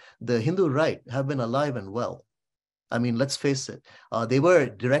 1950, the Hindu right have been alive and well. I mean, let's face it, they were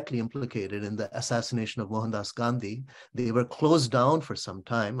directly implicated in the assassination of Mohandas Gandhi. They were closed down for some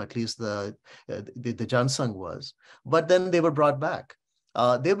time, at least the Jansangh was, but then they were brought back.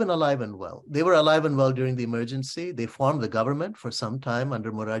 They've been alive and well. They were alive and well during the emergency. They formed the government for some time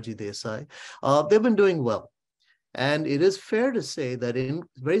under Morarji Desai. They've been doing well. And it is fair to say that in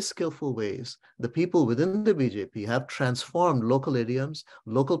very skillful ways, the people within the BJP have transformed local idioms,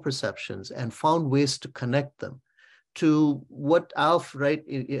 local perceptions, and found ways to connect them to what Alf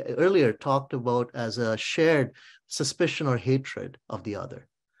earlier talked about as a shared suspicion or hatred of the other.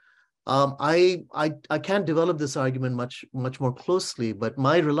 I can't develop this argument much more closely, but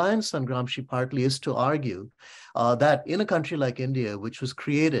my reliance on Gramsci partly is to argue that in a country like India, which was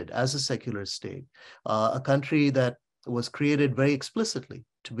created as a secular state, a country that was created very explicitly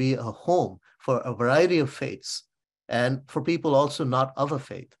to be a home for a variety of faiths and for people also not of a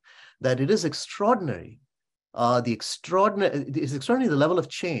faith, that it is extraordinary. It's extraordinary the level of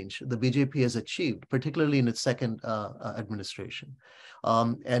change the BJP has achieved, particularly in its second administration.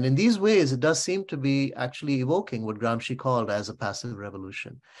 And in these ways, it does seem to be actually evoking what Gramsci called as a passive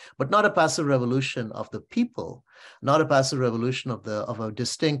revolution, but not a passive revolution of the people, not a passive revolution of a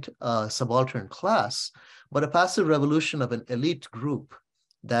distinct subaltern class, but a passive revolution of an elite group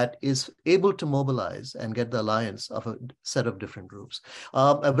that is able to mobilize and get the alliance of a set of different groups.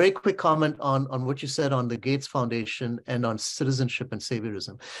 A very quick comment on what you said on the Gates Foundation and on citizenship and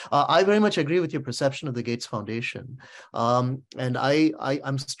saviorism. I very much agree with your perception of the Gates Foundation. And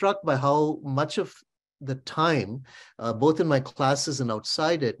I'm struck by how much of the time, both in my classes and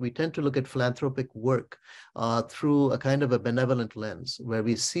outside it, we tend to look at philanthropic work through a kind of a benevolent lens, where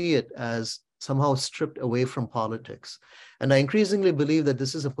we see it as somehow stripped away from politics. And I increasingly believe that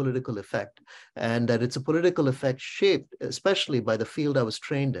this is a political effect, and that it's a political effect shaped especially by the field I was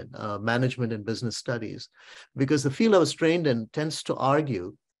trained in, management and business studies, because the field I was trained in tends to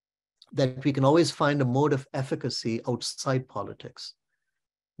argue that we can always find a mode of efficacy outside politics.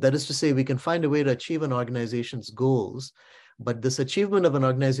 That is to say, we can find a way to achieve an organization's goals, but this achievement of an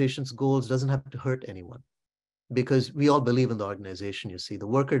organization's goals doesn't have to hurt anyone, because we all believe in the organization, you see. The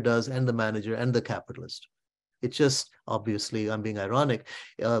worker does, and the manager, and the capitalist. It's just, obviously, I'm being ironic.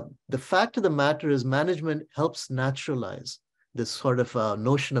 The fact of the matter is management helps naturalize this sort of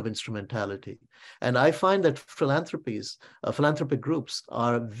notion of instrumentality. And I find that philanthropic groups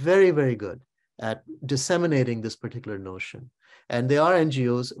are very, very good at disseminating this particular notion. And there are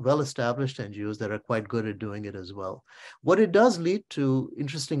NGOs, well-established NGOs, that are quite good at doing it as well. What it does lead to,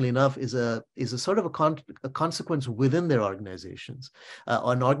 interestingly enough, is a sort of a consequence within their organizations,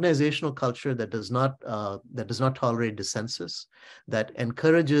 an organizational culture that does not tolerate dissensus, that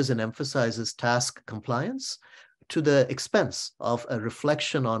encourages and emphasizes task compliance to the expense of a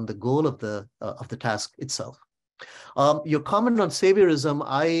reflection on the goal of the task itself. Your comment on saviorism,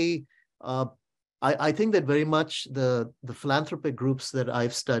 I think that very much the philanthropic groups that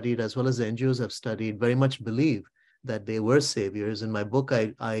I've studied, as well as the NGOs I've studied, very much believe that they were saviors. In my book,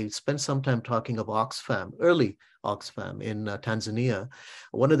 I spent some time talking of Oxfam, early Oxfam in Tanzania.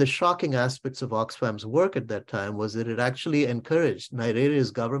 One of the shocking aspects of Oxfam's work at that time was that it actually encouraged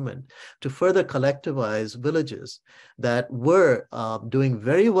Nigeria's government to further collectivize villages that were doing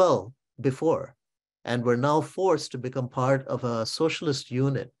very well before and were now forced to become part of a socialist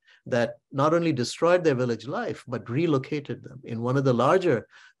unit that not only destroyed their village life, but relocated them in one of the larger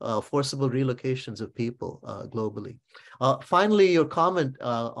forcible relocations of people globally. Finally, your comment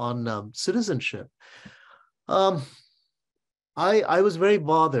on citizenship. I was very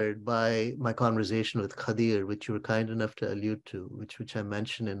bothered by my conversation with Khadir, which you were kind enough to allude to, which I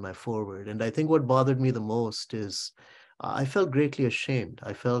mentioned in my foreword. And I think what bothered me the most is I felt greatly ashamed.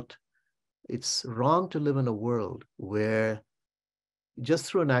 I felt it's wrong to live in a world where just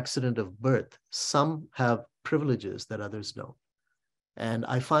through an accident of birth, some have privileges that others don't. And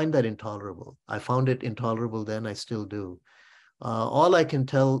I find that intolerable. I found it intolerable then, I still do. All I can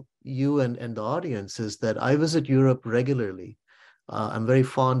tell you and the audience is that I visit Europe regularly. I'm very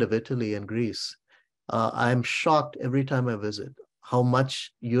fond of Italy and Greece. I'm shocked every time I visit how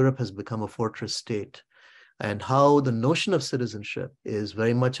much Europe has become a fortress state, and how the notion of citizenship is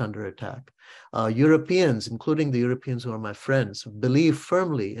very much under attack. Europeans, including the Europeans who are my friends, believe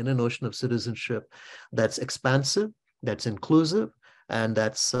firmly in a notion of citizenship that's expansive, that's inclusive, and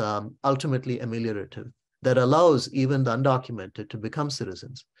that's ultimately ameliorative, that allows even the undocumented to become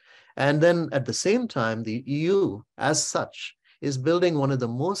citizens. And then at the same time, the EU as such is building one of the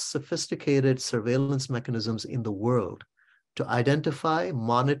most sophisticated surveillance mechanisms in the world to identify,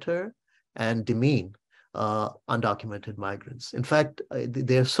 monitor, and demean undocumented migrants. In fact,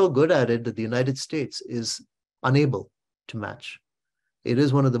 they're so good at it that the United States is unable to match. It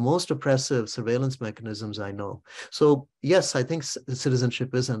is one of the most oppressive surveillance mechanisms I know. So yes, I think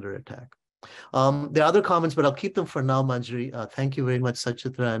citizenship is under attack. There are other comments, but I'll keep them for now, Manjari. Thank you very much,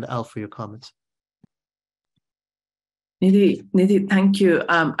 Sachitra and Al, for your comments. Nidhi, thank you.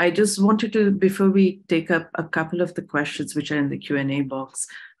 I just wanted to, before we take up a couple of the questions which are in the Q&A box,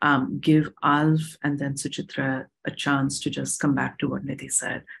 give Alf and then Suchitra a chance to just come back to what Nidhi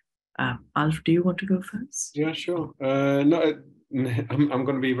said. Alf, do you want to go first? Yeah, sure. No, I'm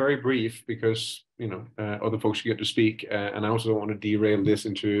going to be very brief because, other folks get to speak. And I also don't want to derail this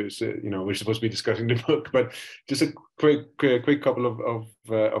into, we're supposed to be discussing the book, but just a quick couple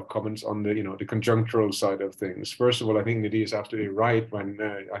of comments on the, the conjunctural side of things. First of all, I think Nidhi is absolutely right when,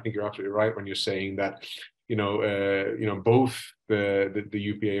 you're absolutely right when you're saying that, both the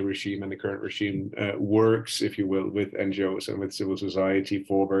UPA regime and the current regime works, if you will, with NGOs and with civil society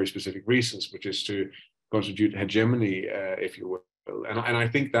for very specific reasons, which is to constitute hegemony, if you will. And I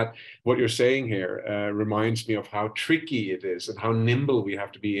think that what you're saying here reminds me of how tricky it is and how nimble we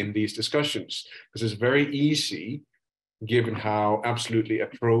have to be in these discussions, because it's very easy, given how absolutely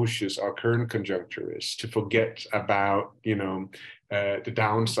atrocious our current conjuncture is, to forget about, the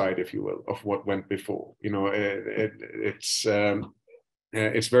downside, if you will, of what went before. It's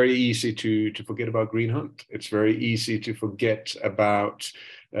It's very easy to forget about Green Hunt. It's very easy to forget about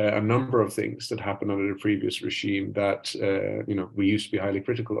a number of things that happened under the previous regime that we used to be highly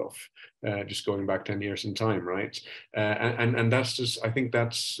critical of. Just going back 10 years in time, right? And that's just, I think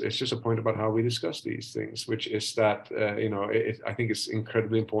it's just a point about how we discuss these things, which is that I think it's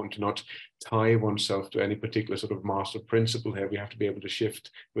incredibly important to not tie oneself to any particular sort of master principle here. We have to be able to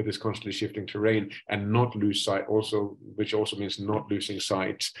shift with this constantly shifting terrain and not lose sight also, which also means not losing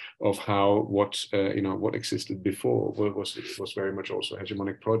sight of how what existed before was very much also a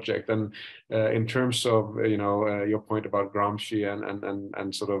hegemonic project. And in terms of your point about Gramsci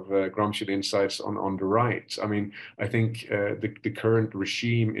and sort of Gramscian insights on the right, I mean, I think the current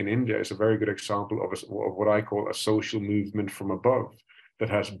regime in India is a very good example of what I call a social movement from above that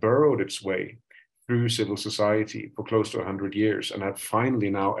has burrowed its way through civil society for close to 100 years and have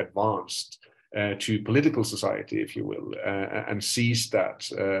finally now advanced to political society, if you will, and seized that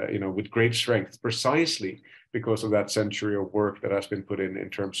with great strength, precisely because of that century of work that has been put in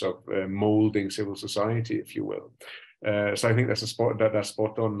terms of molding civil society, if you will. So I think that's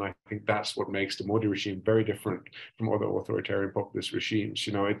spot on. I think that's what makes the Modi regime very different from other authoritarian populist regimes.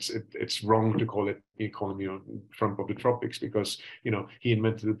 It's wrong to call it the economy on Trump of the tropics because he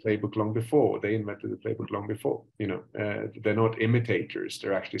invented the playbook long before. They invented the playbook long before. They're not imitators.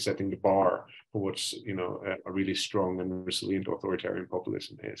 They're actually setting the bar for what's a really strong and resilient authoritarian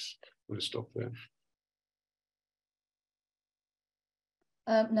populism is. We'll just stop there.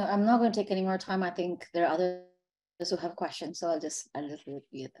 No, I'm not going to take any more time. I think there are others who have questions, so I'll just leave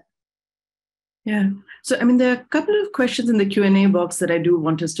it there. Yeah. So, I mean, there are a couple of questions in the Q&A box that I do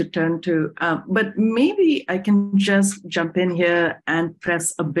want us to turn to, but maybe I can just jump in here and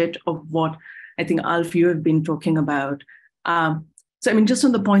press a bit of what I think, Alf, you have been talking about. So, I mean, just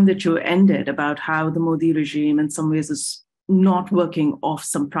on the point that you ended about how the Modi regime in some ways is not working off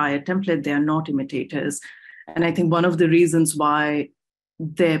some prior template, they are not imitators. And I think one of the reasons why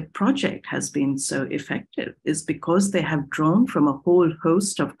their project has been so effective is because they have drawn from a whole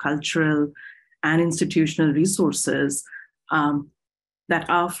host of cultural and institutional resources that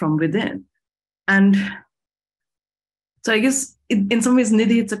are from within. And so I guess in some ways,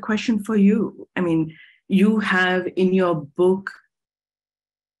 Nidhi, it's a question for you. I mean, you have in your book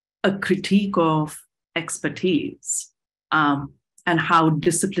a critique of expertise and how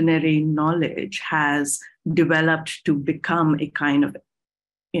disciplinary knowledge has developed to become a kind of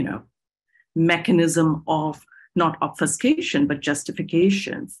mechanism of not obfuscation, but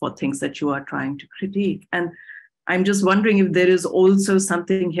justification for things that you are trying to critique. And I'm just wondering if there is also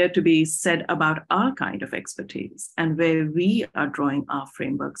something here to be said about our kind of expertise and where we are drawing our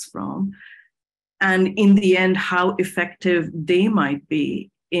frameworks from. And in the end, how effective they might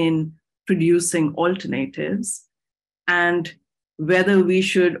be in producing alternatives, and whether we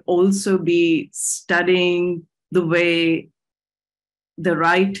should also be studying the way the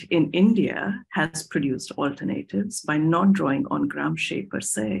right in India has produced alternatives by not drawing on Gramsci per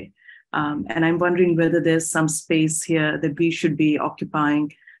se. And I'm wondering whether there's some space here that we should be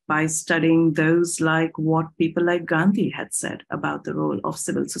occupying by studying those like what people like Gandhi had said about the role of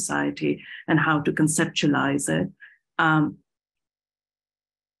civil society and how to conceptualize it,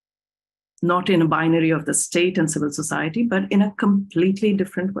 not in a binary of the state and civil society, but in a completely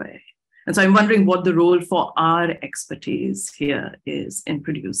different way. And so I'm wondering what the role for our expertise here is in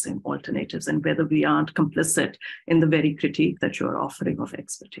producing alternatives and whether we aren't complicit in the very critique that you're offering of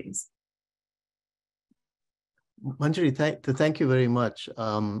expertise. Manjari, thank you very much.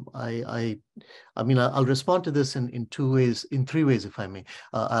 I mean, I'll respond to this in three ways, if I may.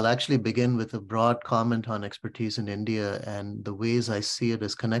 I'll actually begin with a broad comment on expertise in India and the ways I see it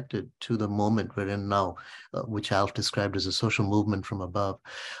as connected to the moment we're in now, which Alf described as a social movement from above.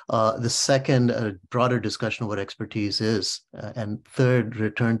 The second, a broader discussion of what expertise is. And third,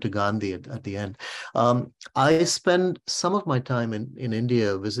 return to Gandhi at the end. I spend some of my time in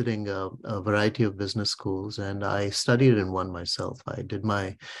India visiting a variety of business schools, and I studied in one myself. I did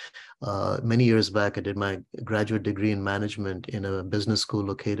my many years back, I did my graduate degree in management in a business school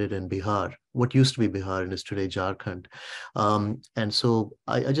located in Bihar, what used to be Bihar and is today Jharkhand. And so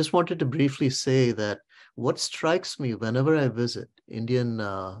I just wanted to briefly say that what strikes me whenever I visit Indian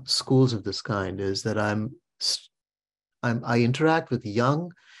schools of this kind is that I interact with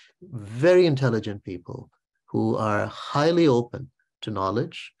young, very intelligent people who are highly open to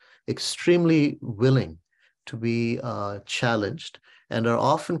knowledge, extremely willing to be challenged, and are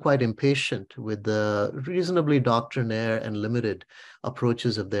often quite impatient with the reasonably doctrinaire and limited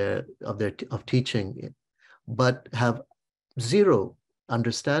approaches of teaching, but have zero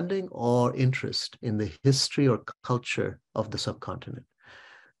understanding or interest in the history or culture of the subcontinent.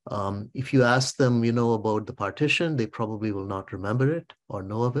 If you ask them, about the partition, they probably will not remember it or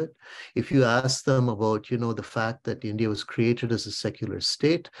know of it. If you ask them about, the fact that India was created as a secular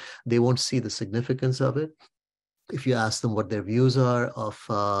state, they won't see the significance of it. If you ask them what their views are of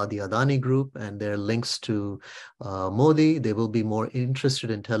the Adani Group and their links to Modi, they will be more interested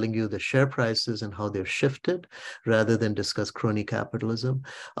in telling you the share prices and how they've shifted rather than discuss crony capitalism.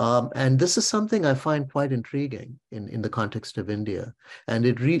 And this is something I find quite intriguing in the context of India. And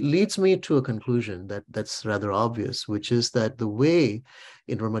it leads me to a conclusion that's rather obvious, which is that the way,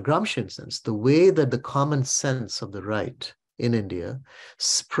 from a Gramscian sense, the way that the common sense of the right in India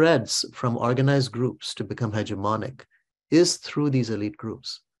spreads from organized groups to become hegemonic is through these elite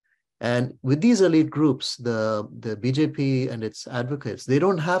groups. And with these elite groups, the BJP and its advocates, they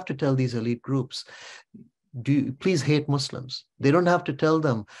don't have to tell these elite groups, please hate Muslims. They don't have to tell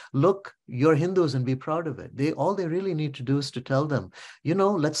them, look, you're Hindus and be proud of it. All they really need to do is to tell them,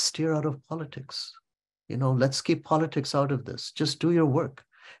 let's steer out of politics. Let's keep politics out of this. Just do your work.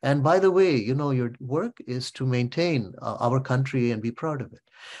 And by the way, your work is to maintain our country and be proud of it.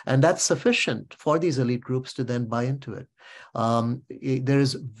 And that's sufficient for these elite groups to then buy into it. There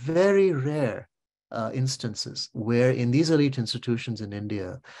is very rare instances where in these elite institutions in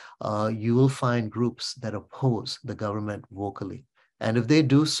India, you will find groups that oppose the government vocally. And if they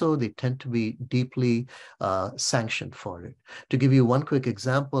do so, they tend to be deeply sanctioned for it. To give you one quick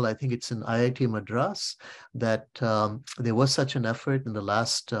example, I think it's in IIT Madras that there was such an effort in the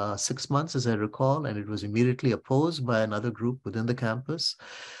last 6 months, as I recall, and it was immediately opposed by another group within the campus.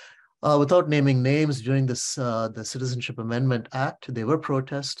 Without naming names, during this the Citizenship Amendment Act, there were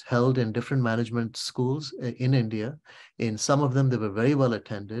protests held in different management schools in India. In some of them, they were very well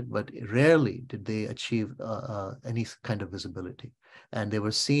attended, but rarely did they achieve any kind of visibility. And they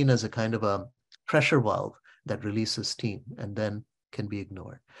were seen as a kind of a pressure valve that releases steam and then can be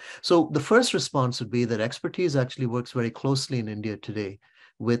ignored. So the first response would be that expertise actually works very closely in India today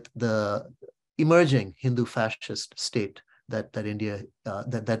with the emerging Hindu fascist state that India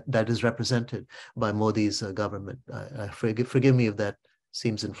that is represented by Modi's government. Forgive me if that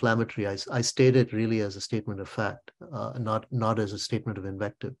seems inflammatory. I state it really as a statement of fact, not as a statement of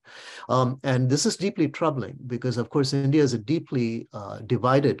invective. And this is deeply troubling because, of course, India is a deeply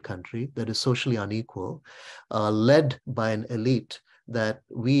divided country that is socially unequal, led by an elite that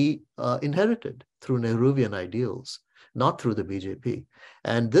we inherited through Nehruvian ideals, not through the BJP.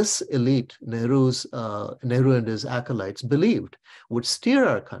 And this elite, Nehru and his acolytes believed would steer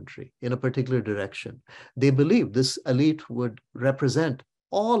our country in a particular direction. They believed this elite would represent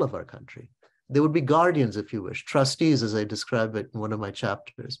all of our country. They would be guardians, if you wish, trustees, as I describe it in one of my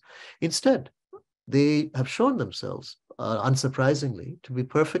chapters. Instead, they have shown themselves, unsurprisingly, to be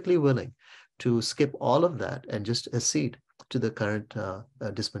perfectly willing to skip all of that and just accede to the current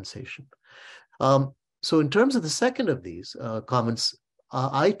dispensation. So in terms of the second of these comments,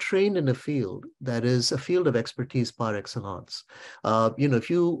 I trained in a field that is a field of expertise par excellence. If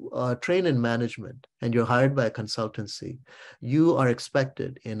you train in management and you're hired by a consultancy, you are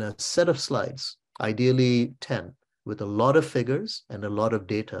expected in a set of slides, ideally 10, with a lot of figures and a lot of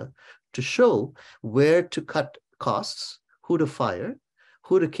data to show where to cut costs, who to fire,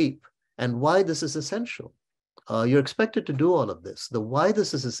 who to keep, and why this is essential. You're expected to do all of this. The why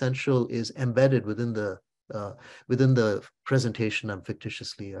this is essential is embedded within the presentation I'm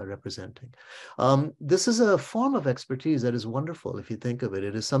fictitiously representing. This is a form of expertise that is wonderful if you think of it.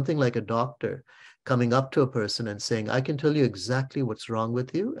 It is something like a doctor coming up to a person and saying, I can tell you exactly what's wrong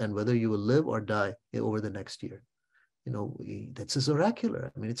with you and whether you will live or die over the next year. That's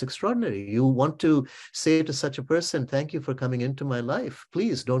oracular. I mean, it's extraordinary. You want to say to such a person, thank you for coming into my life.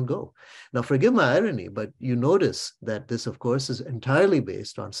 Please don't go. Now, forgive my irony, but you notice that this, of course, is entirely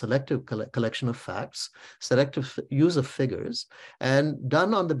based on selective collection of facts, selective use of figures, and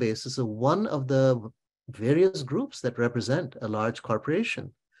done on the basis of one of the various groups that represent a large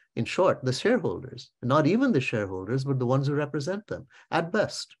corporation. In short, the shareholders, not even the shareholders, but the ones who represent them at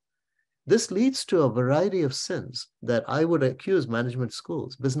best. This leads to a variety of sins that I would accuse management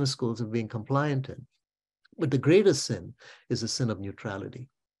schools, business schools of being compliant in. But the greatest sin is the sin of neutrality,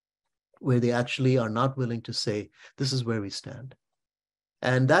 where they actually are not willing to say, this is where we stand.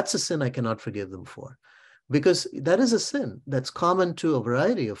 And that's a sin I cannot forgive them for, because that is a sin that's common to a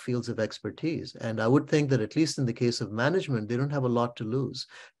variety of fields of expertise. And I would think that at least in the case of management, they don't have a lot to lose.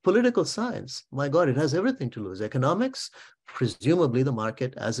 Political science, my God, it has everything to lose. Economics, presumably the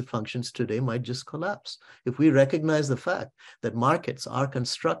market as it functions today might just collapse. If we recognize the fact that markets are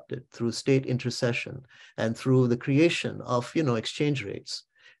constructed through state intercession and through the creation of, exchange rates,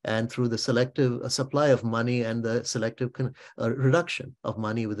 and through the selective supply of money and the selective reduction of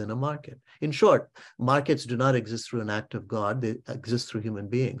money within a market. In short, markets do not exist through an act of God, they exist through human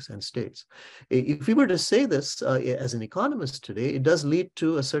beings and states. If we were to say this as an economist today, it does lead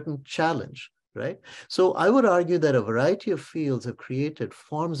to a certain challenge, right? So I would argue that a variety of fields have created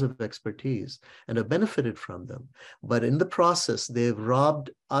forms of expertise and have benefited from them. But in the process, they've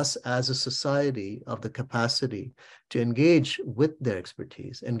robbed us as a society of the capacity to engage with their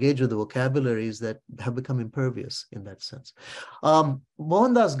expertise, engage with the vocabularies that have become impervious in that sense.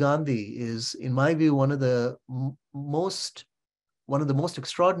 Mohandas Gandhi is, in my view, one of the most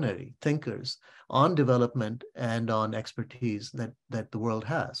extraordinary thinkers on development and on expertise that the world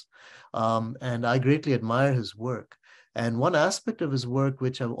has. And I greatly admire his work. And one aspect of his work,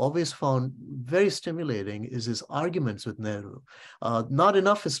 which I've always found very stimulating, is his arguments with Nehru. Not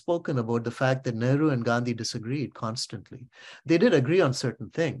enough is spoken about the fact that Nehru and Gandhi disagreed constantly. They did agree on certain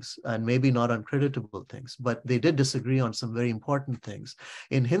things, and maybe not on creditable things, but they did disagree on some very important things.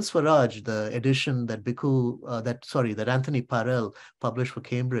 In Hind Swaraj, the edition that that Anthony Parel published for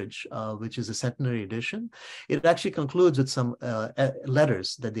Cambridge, which is a centenary edition, it actually concludes with some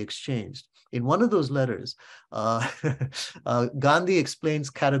letters that they exchanged. In one of those letters, Gandhi explains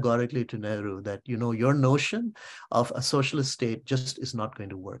categorically to Nehru that, your notion of a socialist state just is not going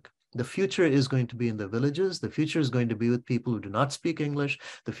to work. The future is going to be in the villages. The future is going to be with people who do not speak English.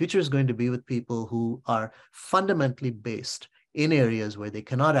 The future is going to be with people who are fundamentally based in areas where they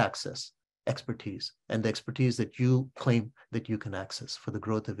cannot access expertise and the expertise that you claim that you can access for the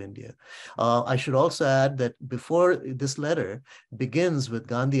growth of India. I should also add that before this letter begins with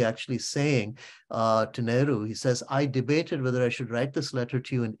Gandhi actually saying to Nehru, he says, I debated whether I should write this letter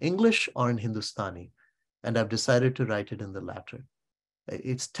to you in English or in Hindustani, and I've decided to write it in the latter.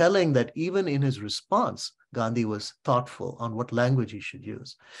 It's telling that even in his response, Gandhi was thoughtful on what language he should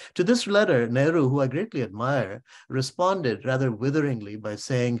use. To this letter, Nehru, who I greatly admire, responded rather witheringly by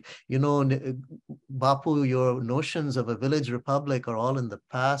saying, Bapu, your notions of a village republic are all in the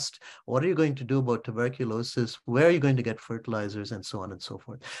past. What are you going to do about tuberculosis? Where are you going to get fertilizers? And so on and so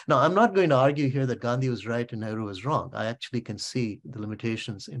forth. Now, I'm not going to argue here that Gandhi was right and Nehru was wrong. I actually can see the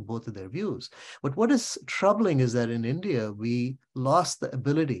limitations in both of their views. But what is troubling is that in India, we lost the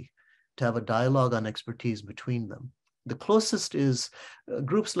ability to have a dialogue on expertise between them. The closest is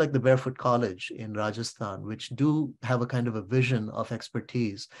groups like the Barefoot College in Rajasthan, which do have a kind of a vision of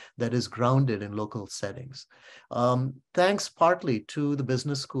expertise that is grounded in local settings. Thanks partly to the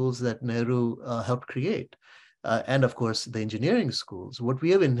business schools that Nehru helped create. And of course, the engineering schools. What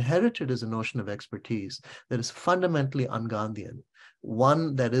we have inherited is a notion of expertise that is fundamentally un-Gandhian,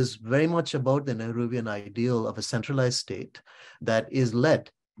 one that is very much about the Nehruvian ideal of a centralized state that is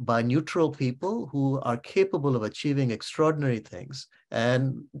led by neutral people who are capable of achieving extraordinary things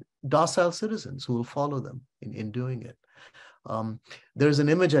and docile citizens who will follow them in doing it. There's an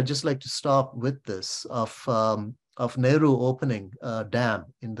image I'd just like to stop with this of Nehru opening a dam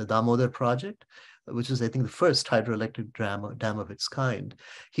in the Damodar project, which is, I think, the first hydroelectric dam of its kind.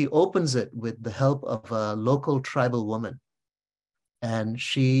 He opens it with the help of a local tribal woman, and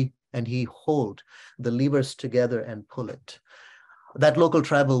she and he hold the levers together and pull it. That local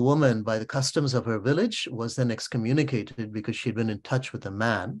tribal woman, by the customs of her village, was then excommunicated because she'd been in touch with a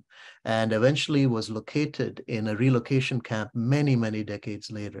man, and eventually was located in a relocation camp many, many decades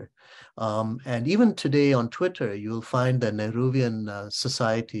later. And even today on Twitter, you'll find the Nehruvian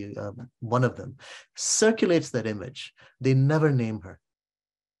Society, one of them, circulates that image. They never name her.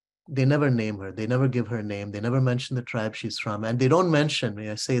 They never name her. They never give her a name. They never mention the tribe she's from. And they don't mention, may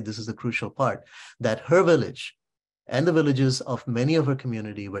I say this is the crucial part, that her village and the villages of many of her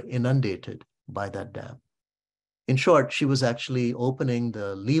community were inundated by that dam. In short, she was actually opening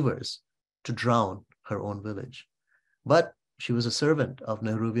the levers to drown her own village. But she was a servant of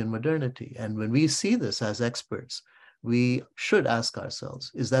Nehruvian modernity. And when we see this as experts, we should ask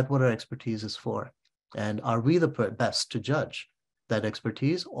ourselves, is that what our expertise is for? And are we the best to judge that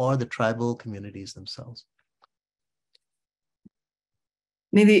expertise, or the tribal communities themselves?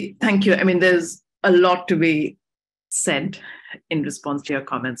 Nidhi, thank you. I mean, there's a lot to be said in response to your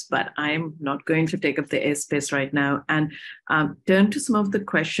comments, but I'm not going to take up the airspace right now and turn to some of the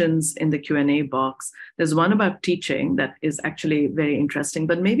questions in the Q&A box. There's one about teaching that is actually very interesting,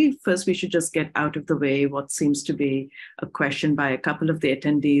 but maybe first we should just get out of the way what seems to be a question by a couple of the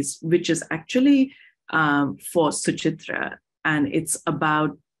attendees, which is actually for Suchitra, and it's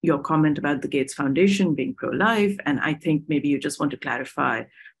about your comment about the Gates Foundation being pro-life, and I think maybe you just want to clarify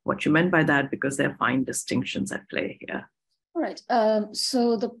what you meant by that, because there are fine distinctions at play here. All right.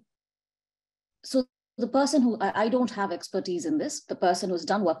 So the person who, I don't have expertise in this, the person who's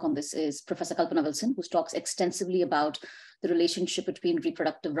done work on this is Professor Kalpana Wilson, who talks extensively about the relationship between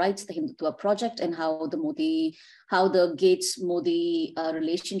reproductive rights, the Hindutva project, and how the Gates-Modi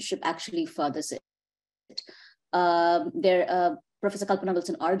relationship actually furthers it. Professor Kalpana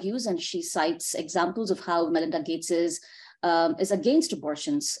Wilson argues, and she cites examples of how Melinda Gates is against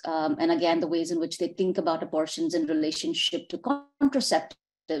abortions, and again, the ways in which they think about abortions in relationship to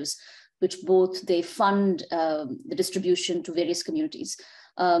contraceptives, which both they fund the distribution to various communities.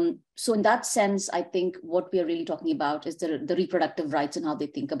 So in that sense, I think what we are really talking about is the reproductive rights and how they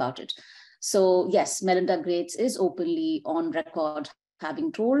think about it. So yes, Melinda Gates is openly on record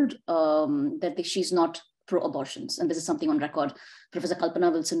having told that she's not pro-abortions. And this is something on record. Professor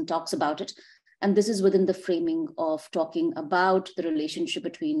Kalpana Wilson talks about it. And this is within the framing of talking about the relationship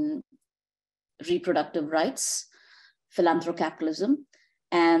between reproductive rights, philanthrocapitalism,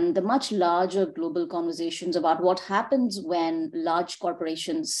 and the much larger global conversations about what happens when large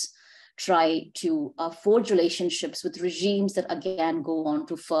corporations try to forge relationships with regimes that again go on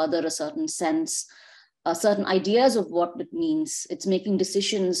to further a certain sense, certain ideas of what it means. It's making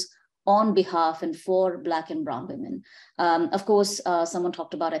decisions on behalf and for Black and Brown women. Of course, someone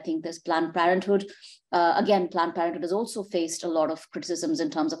talked about, I think there's Planned Parenthood. Again, Planned Parenthood has also faced a lot of criticisms in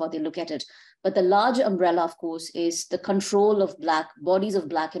terms of how they look at it. But the larger umbrella, of course, is the control of bodies of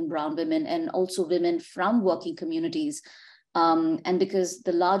Black and Brown women, and also women from working communities. And because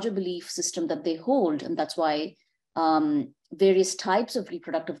the larger belief system that they hold, and that's why various types of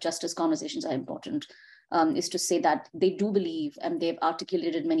reproductive justice conversations are important, is to say that they do believe, and they've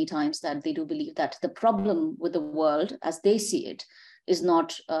articulated many times that they do believe that the problem with the world as they see it is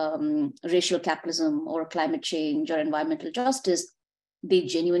not racial capitalism or climate change or environmental justice. They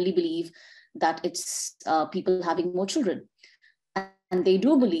genuinely believe that it's people having more children. And they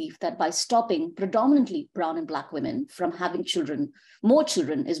do believe that by stopping predominantly Brown and Black women from having children, more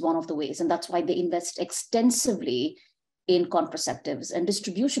children is one of the ways. And that's why they invest extensively in contraceptives and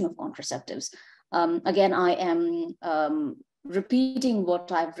distribution of contraceptives. Again, I am repeating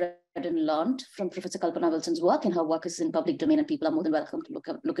what I've read and learned from Professor Kalpana Wilson's work, and her work is in public domain, and people are more than welcome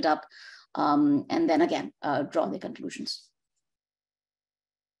to look it up, and then again, draw their conclusions.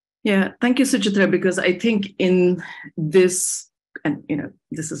 Yeah, thank you, Suchitra, because I think in this, and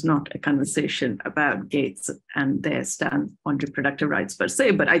this is not a conversation about Gates and their stand on reproductive rights per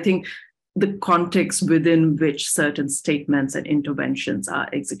se, but I think the context within which certain statements and interventions are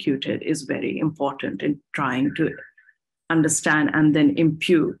executed is very important in trying to understand and then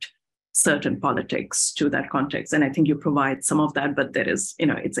impute certain politics to that context. And I think you provide some of that, but there is,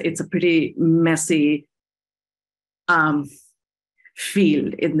 it's a pretty messy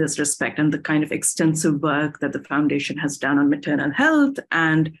field in this respect, and the kind of extensive work that the foundation has done on maternal health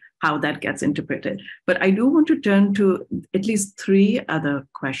and how that gets interpreted. But I do want to turn to at least three other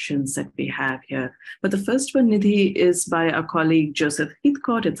questions that we have here. But the first one, Nidhi, is by our colleague Joseph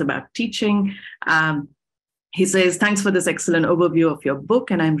Heathcote. It's about teaching. He says, thanks for this excellent overview of your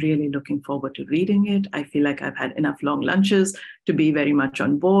book, and I'm really looking forward to reading it. I feel like I've had enough long lunches to be very much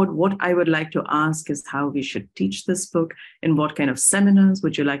on board. What I would like to ask is how we should teach this book, in what kind of seminars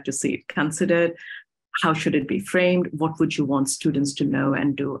would you like to see it considered? How should it be framed? What would you want students to know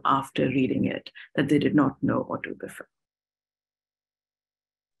and do after reading it that they did not know or do before?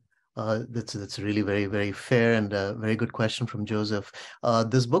 That's a really very, very fair and very good question from Joseph.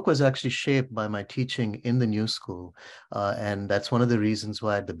 This book was actually shaped by my teaching in the New School. And that's one of the reasons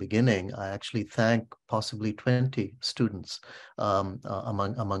why at the beginning, I actually thank possibly 20 students,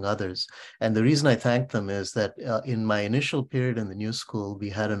 among others. And the reason I thank them is that in my initial period in the New School, we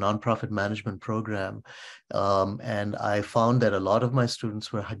had a nonprofit management program. And I found that a lot of my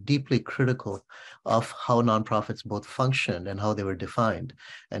students were deeply critical of how nonprofits both functioned and how they were defined.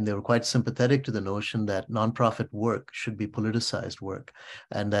 And they were quite sympathetic to the notion that nonprofit work should be politicized work,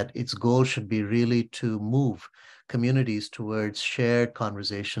 and that its goal should be really to move communities towards shared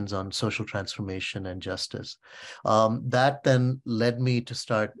conversations on social transformation and justice. That then led me to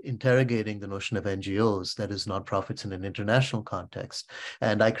start interrogating the notion of NGOs, that is nonprofits in an international context.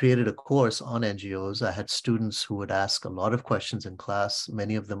 And I created a course on NGOs. I had students who would ask a lot of questions in class.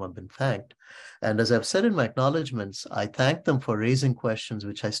 Many of them have been thanked. And as I've said in my acknowledgements, I thank them for raising questions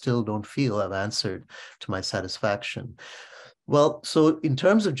which I still don't feel I've answered to my satisfaction. Well, so in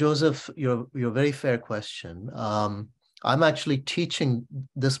terms of Joseph, your very fair question, I'm actually teaching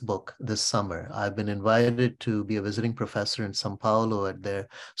this book this summer. I've been invited to be a visiting professor in São Paulo at their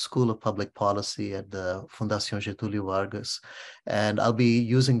School of Public Policy at the Fundação Getúlio Vargas, and I'll be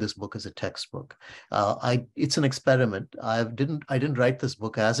using this book as a textbook. It's an experiment. I didn't write this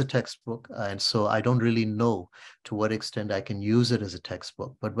book as a textbook, and so I don't really know to what extent I can use it as a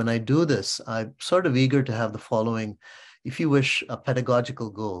textbook. But when I do this, I'm sort of eager to have the following, if you wish,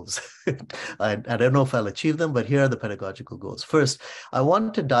 pedagogical goals. I don't know if I'll achieve them, but here are the pedagogical goals. First, I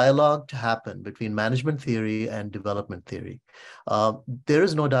want a dialogue to happen between management theory and development theory. There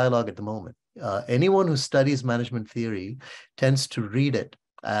is no dialogue at the moment. Anyone who studies management theory tends to read it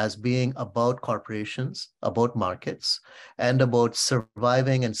as being about corporations, about markets, and about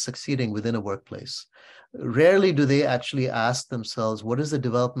surviving and succeeding within a workplace. Rarely do they actually ask themselves, what is the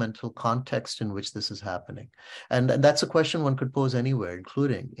developmental context in which this is happening? And that's a question one could pose anywhere,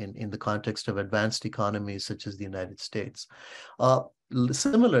 including in the context of advanced economies such as the United States.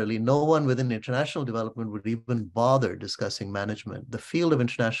 Similarly, no one within international development would even bother discussing management. The field of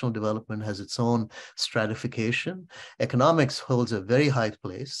international development has its own stratification. Economics holds a very high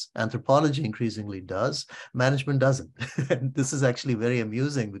place. Anthropology increasingly does. Management doesn't. And this is actually very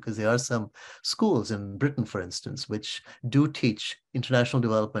amusing because there are some schools in Britain, for instance, which do teach international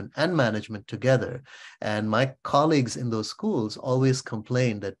development and management together. And my colleagues in those schools always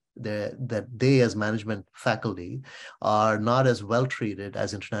complain that they as management faculty are not as well treated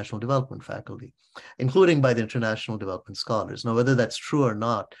as international development faculty, including by the international development scholars. Now, whether that's true or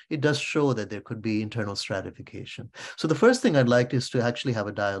not, it does show that there could be internal stratification. So the first thing I'd like is to actually have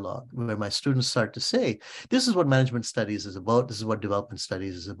a dialogue where my students start to say, this is what management studies is about, this is what development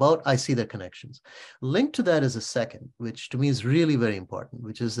studies is about, I see their connections. Linked to that is a second, which to me is really very important,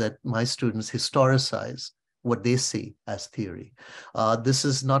 which is that my students historicize what they see as theory. This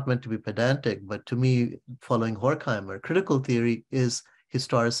is not meant to be pedantic, but to me, following Horkheimer, critical theory is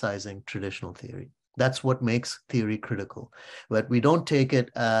historicizing traditional theory. That's what makes theory critical. But we don't take it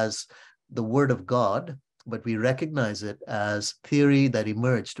as the word of God, but we recognize it as theory that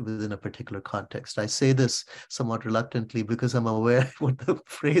emerged within a particular context. I say this somewhat reluctantly because I'm aware what the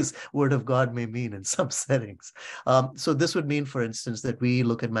phrase word of God may mean in some settings. So this would mean, for instance, that we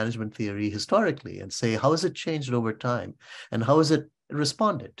look at management theory historically and say, how has it changed over time? And how has it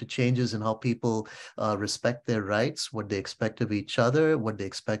responded to changes in how people respect their rights, what they expect of each other, what they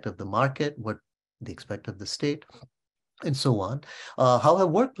expect of the market, what they expect of the state, and so on. How have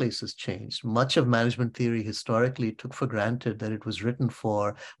workplaces changed? Much of management theory historically took for granted that it was written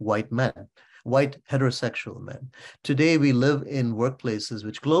for white men, white heterosexual men. Today, we live in workplaces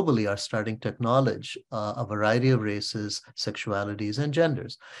which globally are starting to acknowledge a variety of races, sexualities, and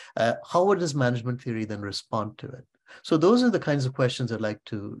genders. How does management theory then respond to it? So those are the kinds of questions I'd like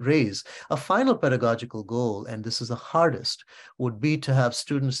to raise. A final pedagogical goal, and this is the hardest, would be to have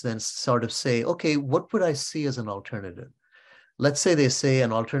students then sort of say, okay, what would I see as an alternative? Let's say they say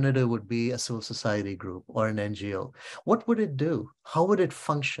an alternative would be a civil society group or an NGO. What would it do? How would it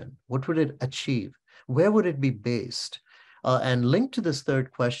function? What would it achieve? Where would it be based? And linked to this third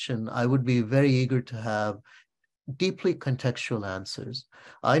question, I would be very eager to have deeply contextual answers.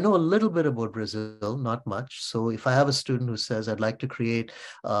 I know a little bit about Brazil, not much. So if I have a student who says, I'd like to create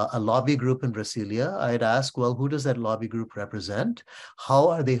a lobby group in Brasilia, I'd ask, well, who does that lobby group represent? How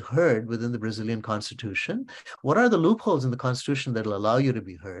are they heard within the Brazilian constitution? What are the loopholes in the constitution that will allow you to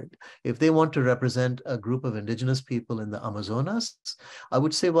be heard? If they want to represent a group of indigenous people in the Amazonas, I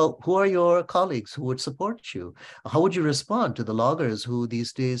would say, well, who are your colleagues who would support you? How would you respond to the loggers who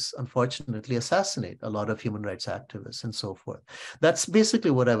these days, unfortunately, assassinate a lot of human rights activists and so forth? That's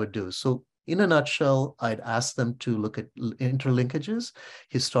basically what I would do. So in a nutshell, I'd ask them to look at interlinkages,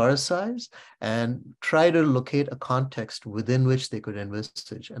 historicize, and try to locate a context within which they could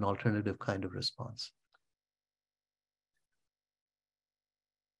envisage an alternative kind of response.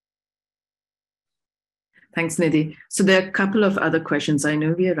 Thanks, Nidhi. So there are a couple of other questions. I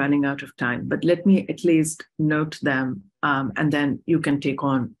know we are running out of time, but let me at least note them, and then you can take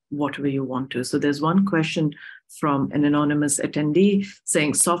on whatever you want to. So there's one question from an anonymous attendee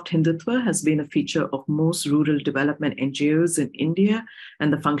saying soft Hindutva has been a feature of most rural development NGOs in India,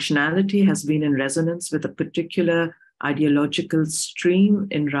 and the functionality has been in resonance with a particular ideological stream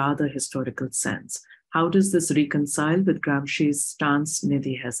in rather historical sense. How does this reconcile with Gramsci's stance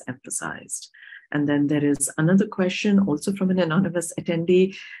Nidhi has emphasized? And then there is another question also from an anonymous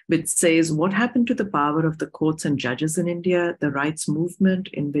attendee, which says, what happened to the power of the courts and judges in India, the rights movement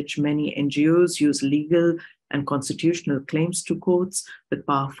in which many NGOs use legal and constitutional claims to courts with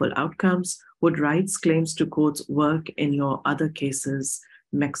powerful outcomes? Would rights claims to courts work in your other cases,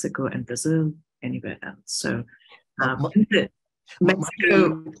 Mexico and Brazil, anywhere else? So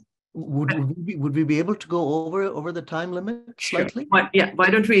Mexico. Would we be able to go over the time limit slightly? Sure. Why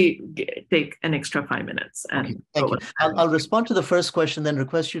don't we take an extra 5 minutes? And okay, thank you. I'll respond to the first question, then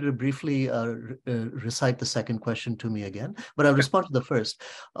request you to briefly recite the second question to me again. But I'll respond to the first.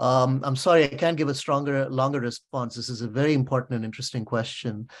 I'm sorry, I can't give a longer response. This is a very important and interesting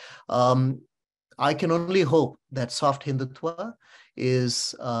question. I can only hope that soft Hindutva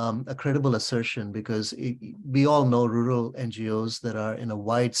is a credible assertion, because we all know rural NGOs that are in a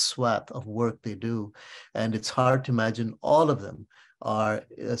wide swath of work they do, and it's hard to imagine all of them are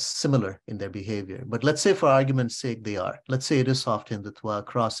similar in their behavior. But let's say, for argument's sake, they are. Let's say it is soft Hindutva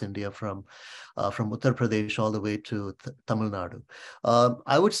across India from Uttar Pradesh all the way to Tamil Nadu.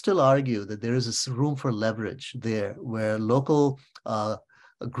 I would still argue that there is a room for leverage there, where local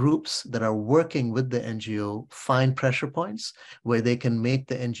groups that are working with the NGO find pressure points where they can make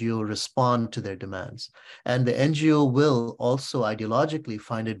the NGO respond to their demands. And the NGO will also ideologically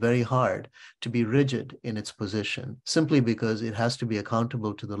find it very hard to be rigid in its position, simply because it has to be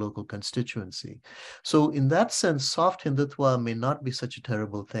accountable to the local constituency. So in that sense, soft Hindutva may not be such a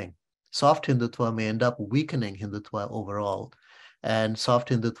terrible thing. Soft Hindutva may end up weakening Hindutva overall. And soft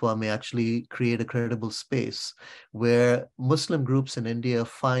Hindutva may actually create a credible space where Muslim groups in India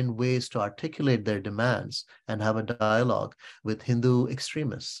find ways to articulate their demands and have a dialogue with Hindu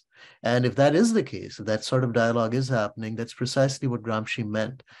extremists. And if that is the case, if that sort of dialogue is happening, that's precisely what Gramsci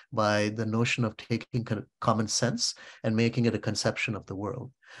meant by the notion of taking common sense and making it a conception of the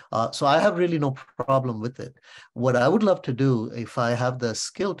world. So I have really no problem with it. What I would love to do, if I have the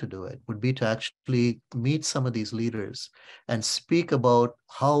skill to do it, would be to actually meet some of these leaders and speak about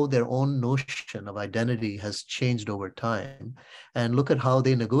how their own notion of identity has changed over time, and look at how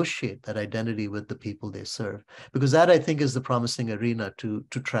they negotiate that identity with the people they serve. Because that, I think, is the promising arena to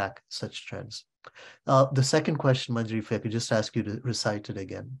track such trends. The second question, Manjari, if I could just ask you to recite it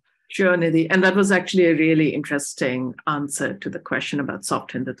again. Sure, Nidhi. And that was actually a really interesting answer to the question about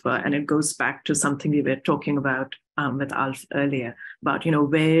soft Hindutva. And it goes back to something we were talking about with Alf earlier about,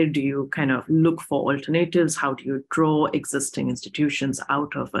 where do you kind of look for alternatives? How do you draw existing institutions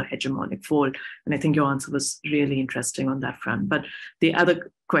out of a hegemonic fold? And I think your answer was really interesting on that front. But the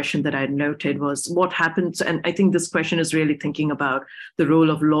other question that I noted was what happens, and I think this question is really thinking about the role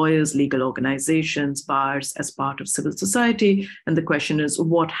of lawyers, legal organizations, bars as part of civil society. And the question is,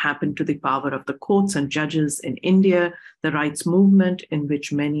 what happened to the power of the courts and judges in India, the rights movement in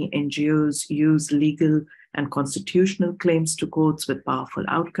which many NGOs use legal and constitutional claims to courts with powerful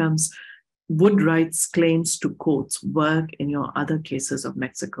outcomes? Would rights claims to courts work in your other cases of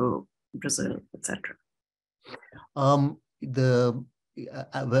Mexico, Brazil, etc.?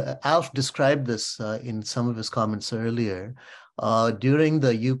 Alf described this in some of his comments earlier. During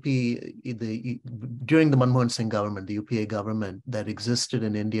the during the Manmohan Singh government, the UPA government that existed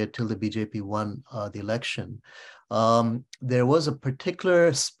in India till the BJP won the election, there was a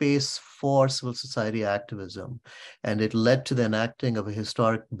particular space for civil society activism, and it led to the enacting of a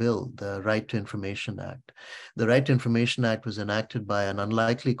historic bill, the Right to Information Act. The Right to Information Act was enacted by an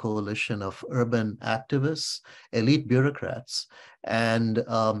unlikely coalition of urban activists, elite bureaucrats, and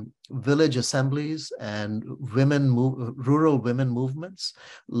village assemblies and rural women movements,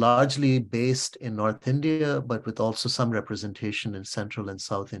 largely based in North India, but with also some representation in Central and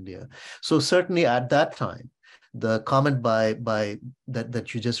South India. So certainly at that time, the comment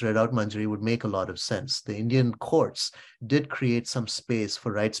that you just read out, Manjari, would make a lot of sense. The Indian courts did create some space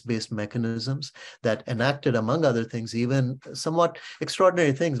for rights-based mechanisms that enacted, among other things, even somewhat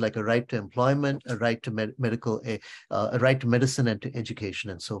extraordinary things like a right to employment, a right to a right to medicine and to education,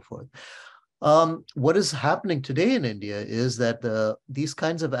 and so forth. What is happening today in India is that these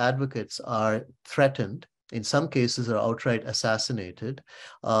kinds of advocates are threatened. In some cases, are outright assassinated.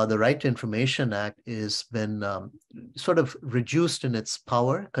 The Right to Information Act has been sort of reduced in its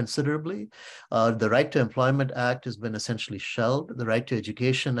power considerably. The Right to Employment Act has been essentially shelved. The Right to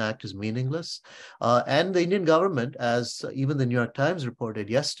Education Act is meaningless. And the Indian government, as even the New York Times reported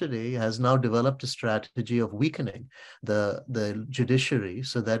yesterday, has now developed a strategy of weakening the judiciary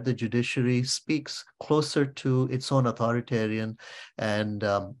so that the judiciary speaks closer to its own authoritarian and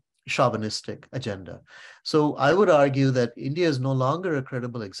chauvinistic agenda. So I would argue that India is no longer a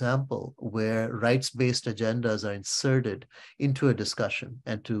credible example where rights-based agendas are inserted into a discussion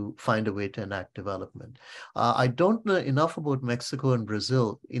and to find a way to enact development. I don't know enough about Mexico and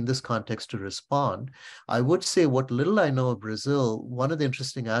Brazil in this context to respond. I would say what little I know of Brazil, one of the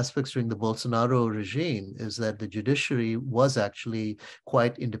interesting aspects during the Bolsonaro regime is that the judiciary was actually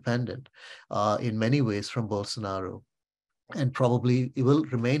quite independent in many ways from Bolsonaro. and probably it will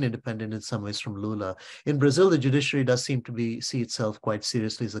remain independent in some ways from Lula. In Brazil, the judiciary does seem to see itself quite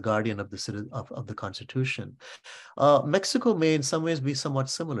seriously as a guardian of the Constitution. Mexico may in some ways be somewhat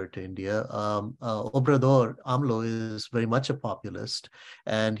similar to India. Obrador, AMLO, is very much a populist,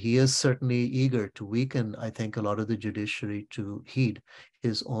 and he is certainly eager to weaken, I think, a lot of the judiciary to heed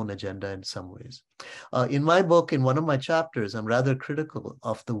his own agenda in some ways. In my book, in one of my chapters, I'm rather critical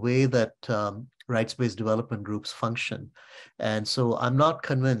of the way that rights-based development groups function. And so I'm not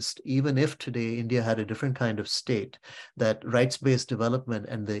convinced, even if today India had a different kind of state, that rights-based development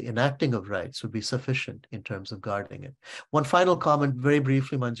and the enacting of rights would be sufficient in terms of guarding it. One final comment, very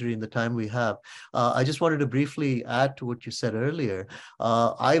briefly, Manjari, in the time we have. I just wanted to briefly add to what you said earlier.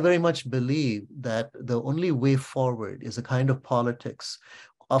 I very much believe that the only way forward is a kind of politics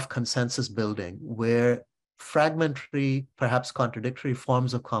of consensus building where fragmentary, perhaps contradictory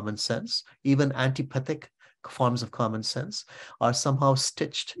forms of common sense, even antipathic forms of common sense, are somehow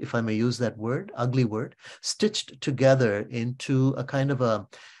stitched, if I may use that word, ugly word, stitched together into a kind of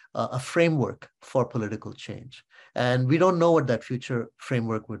a framework for political change. And we don't know what that future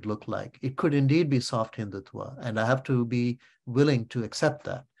framework would look like. It could indeed be soft Hindutva, and I have to be willing to accept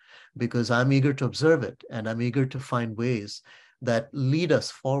that because I'm eager to observe it, and I'm eager to find ways that lead us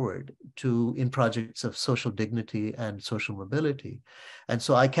forward in projects of social dignity and social mobility. And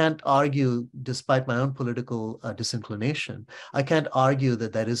so I can't argue, despite my own political disinclination, I can't argue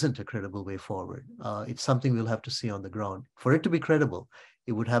that that isn't a credible way forward. It's something we'll have to see on the ground. For it to be credible,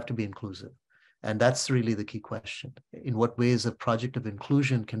 it would have to be inclusive. And that's really the key question. In what ways a project of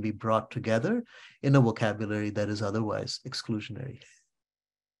inclusion can be brought together in a vocabulary that is otherwise exclusionary.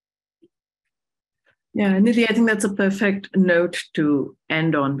 Yeah, Nidhi, I think that's a perfect note to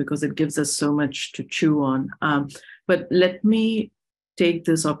end on because it gives us so much to chew on. But let me take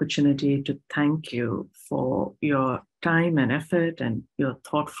this opportunity to thank you for your time and effort and your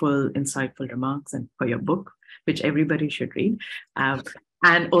thoughtful, insightful remarks and for your book, which everybody should read.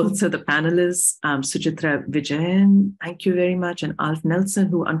 And also the panelists, Suchitra Vijayan, thank you very much, and Alf Nelson,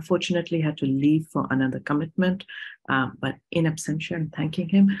 who unfortunately had to leave for another commitment, but in absentia, I'm thanking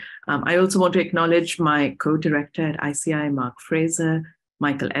him. I also want to acknowledge my co-director at ICI, Mark Fraser,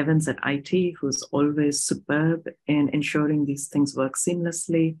 Michael Evans at IT, who's always superb in ensuring these things work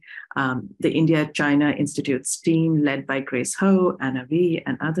seamlessly, the India-China Institute's team led by Grace Ho, Anna V,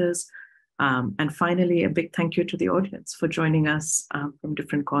 and others. And finally, a big thank you to the audience for joining us from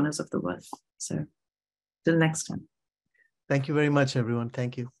different corners of the world. So till next time. Thank you very much, everyone.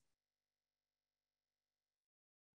 Thank you.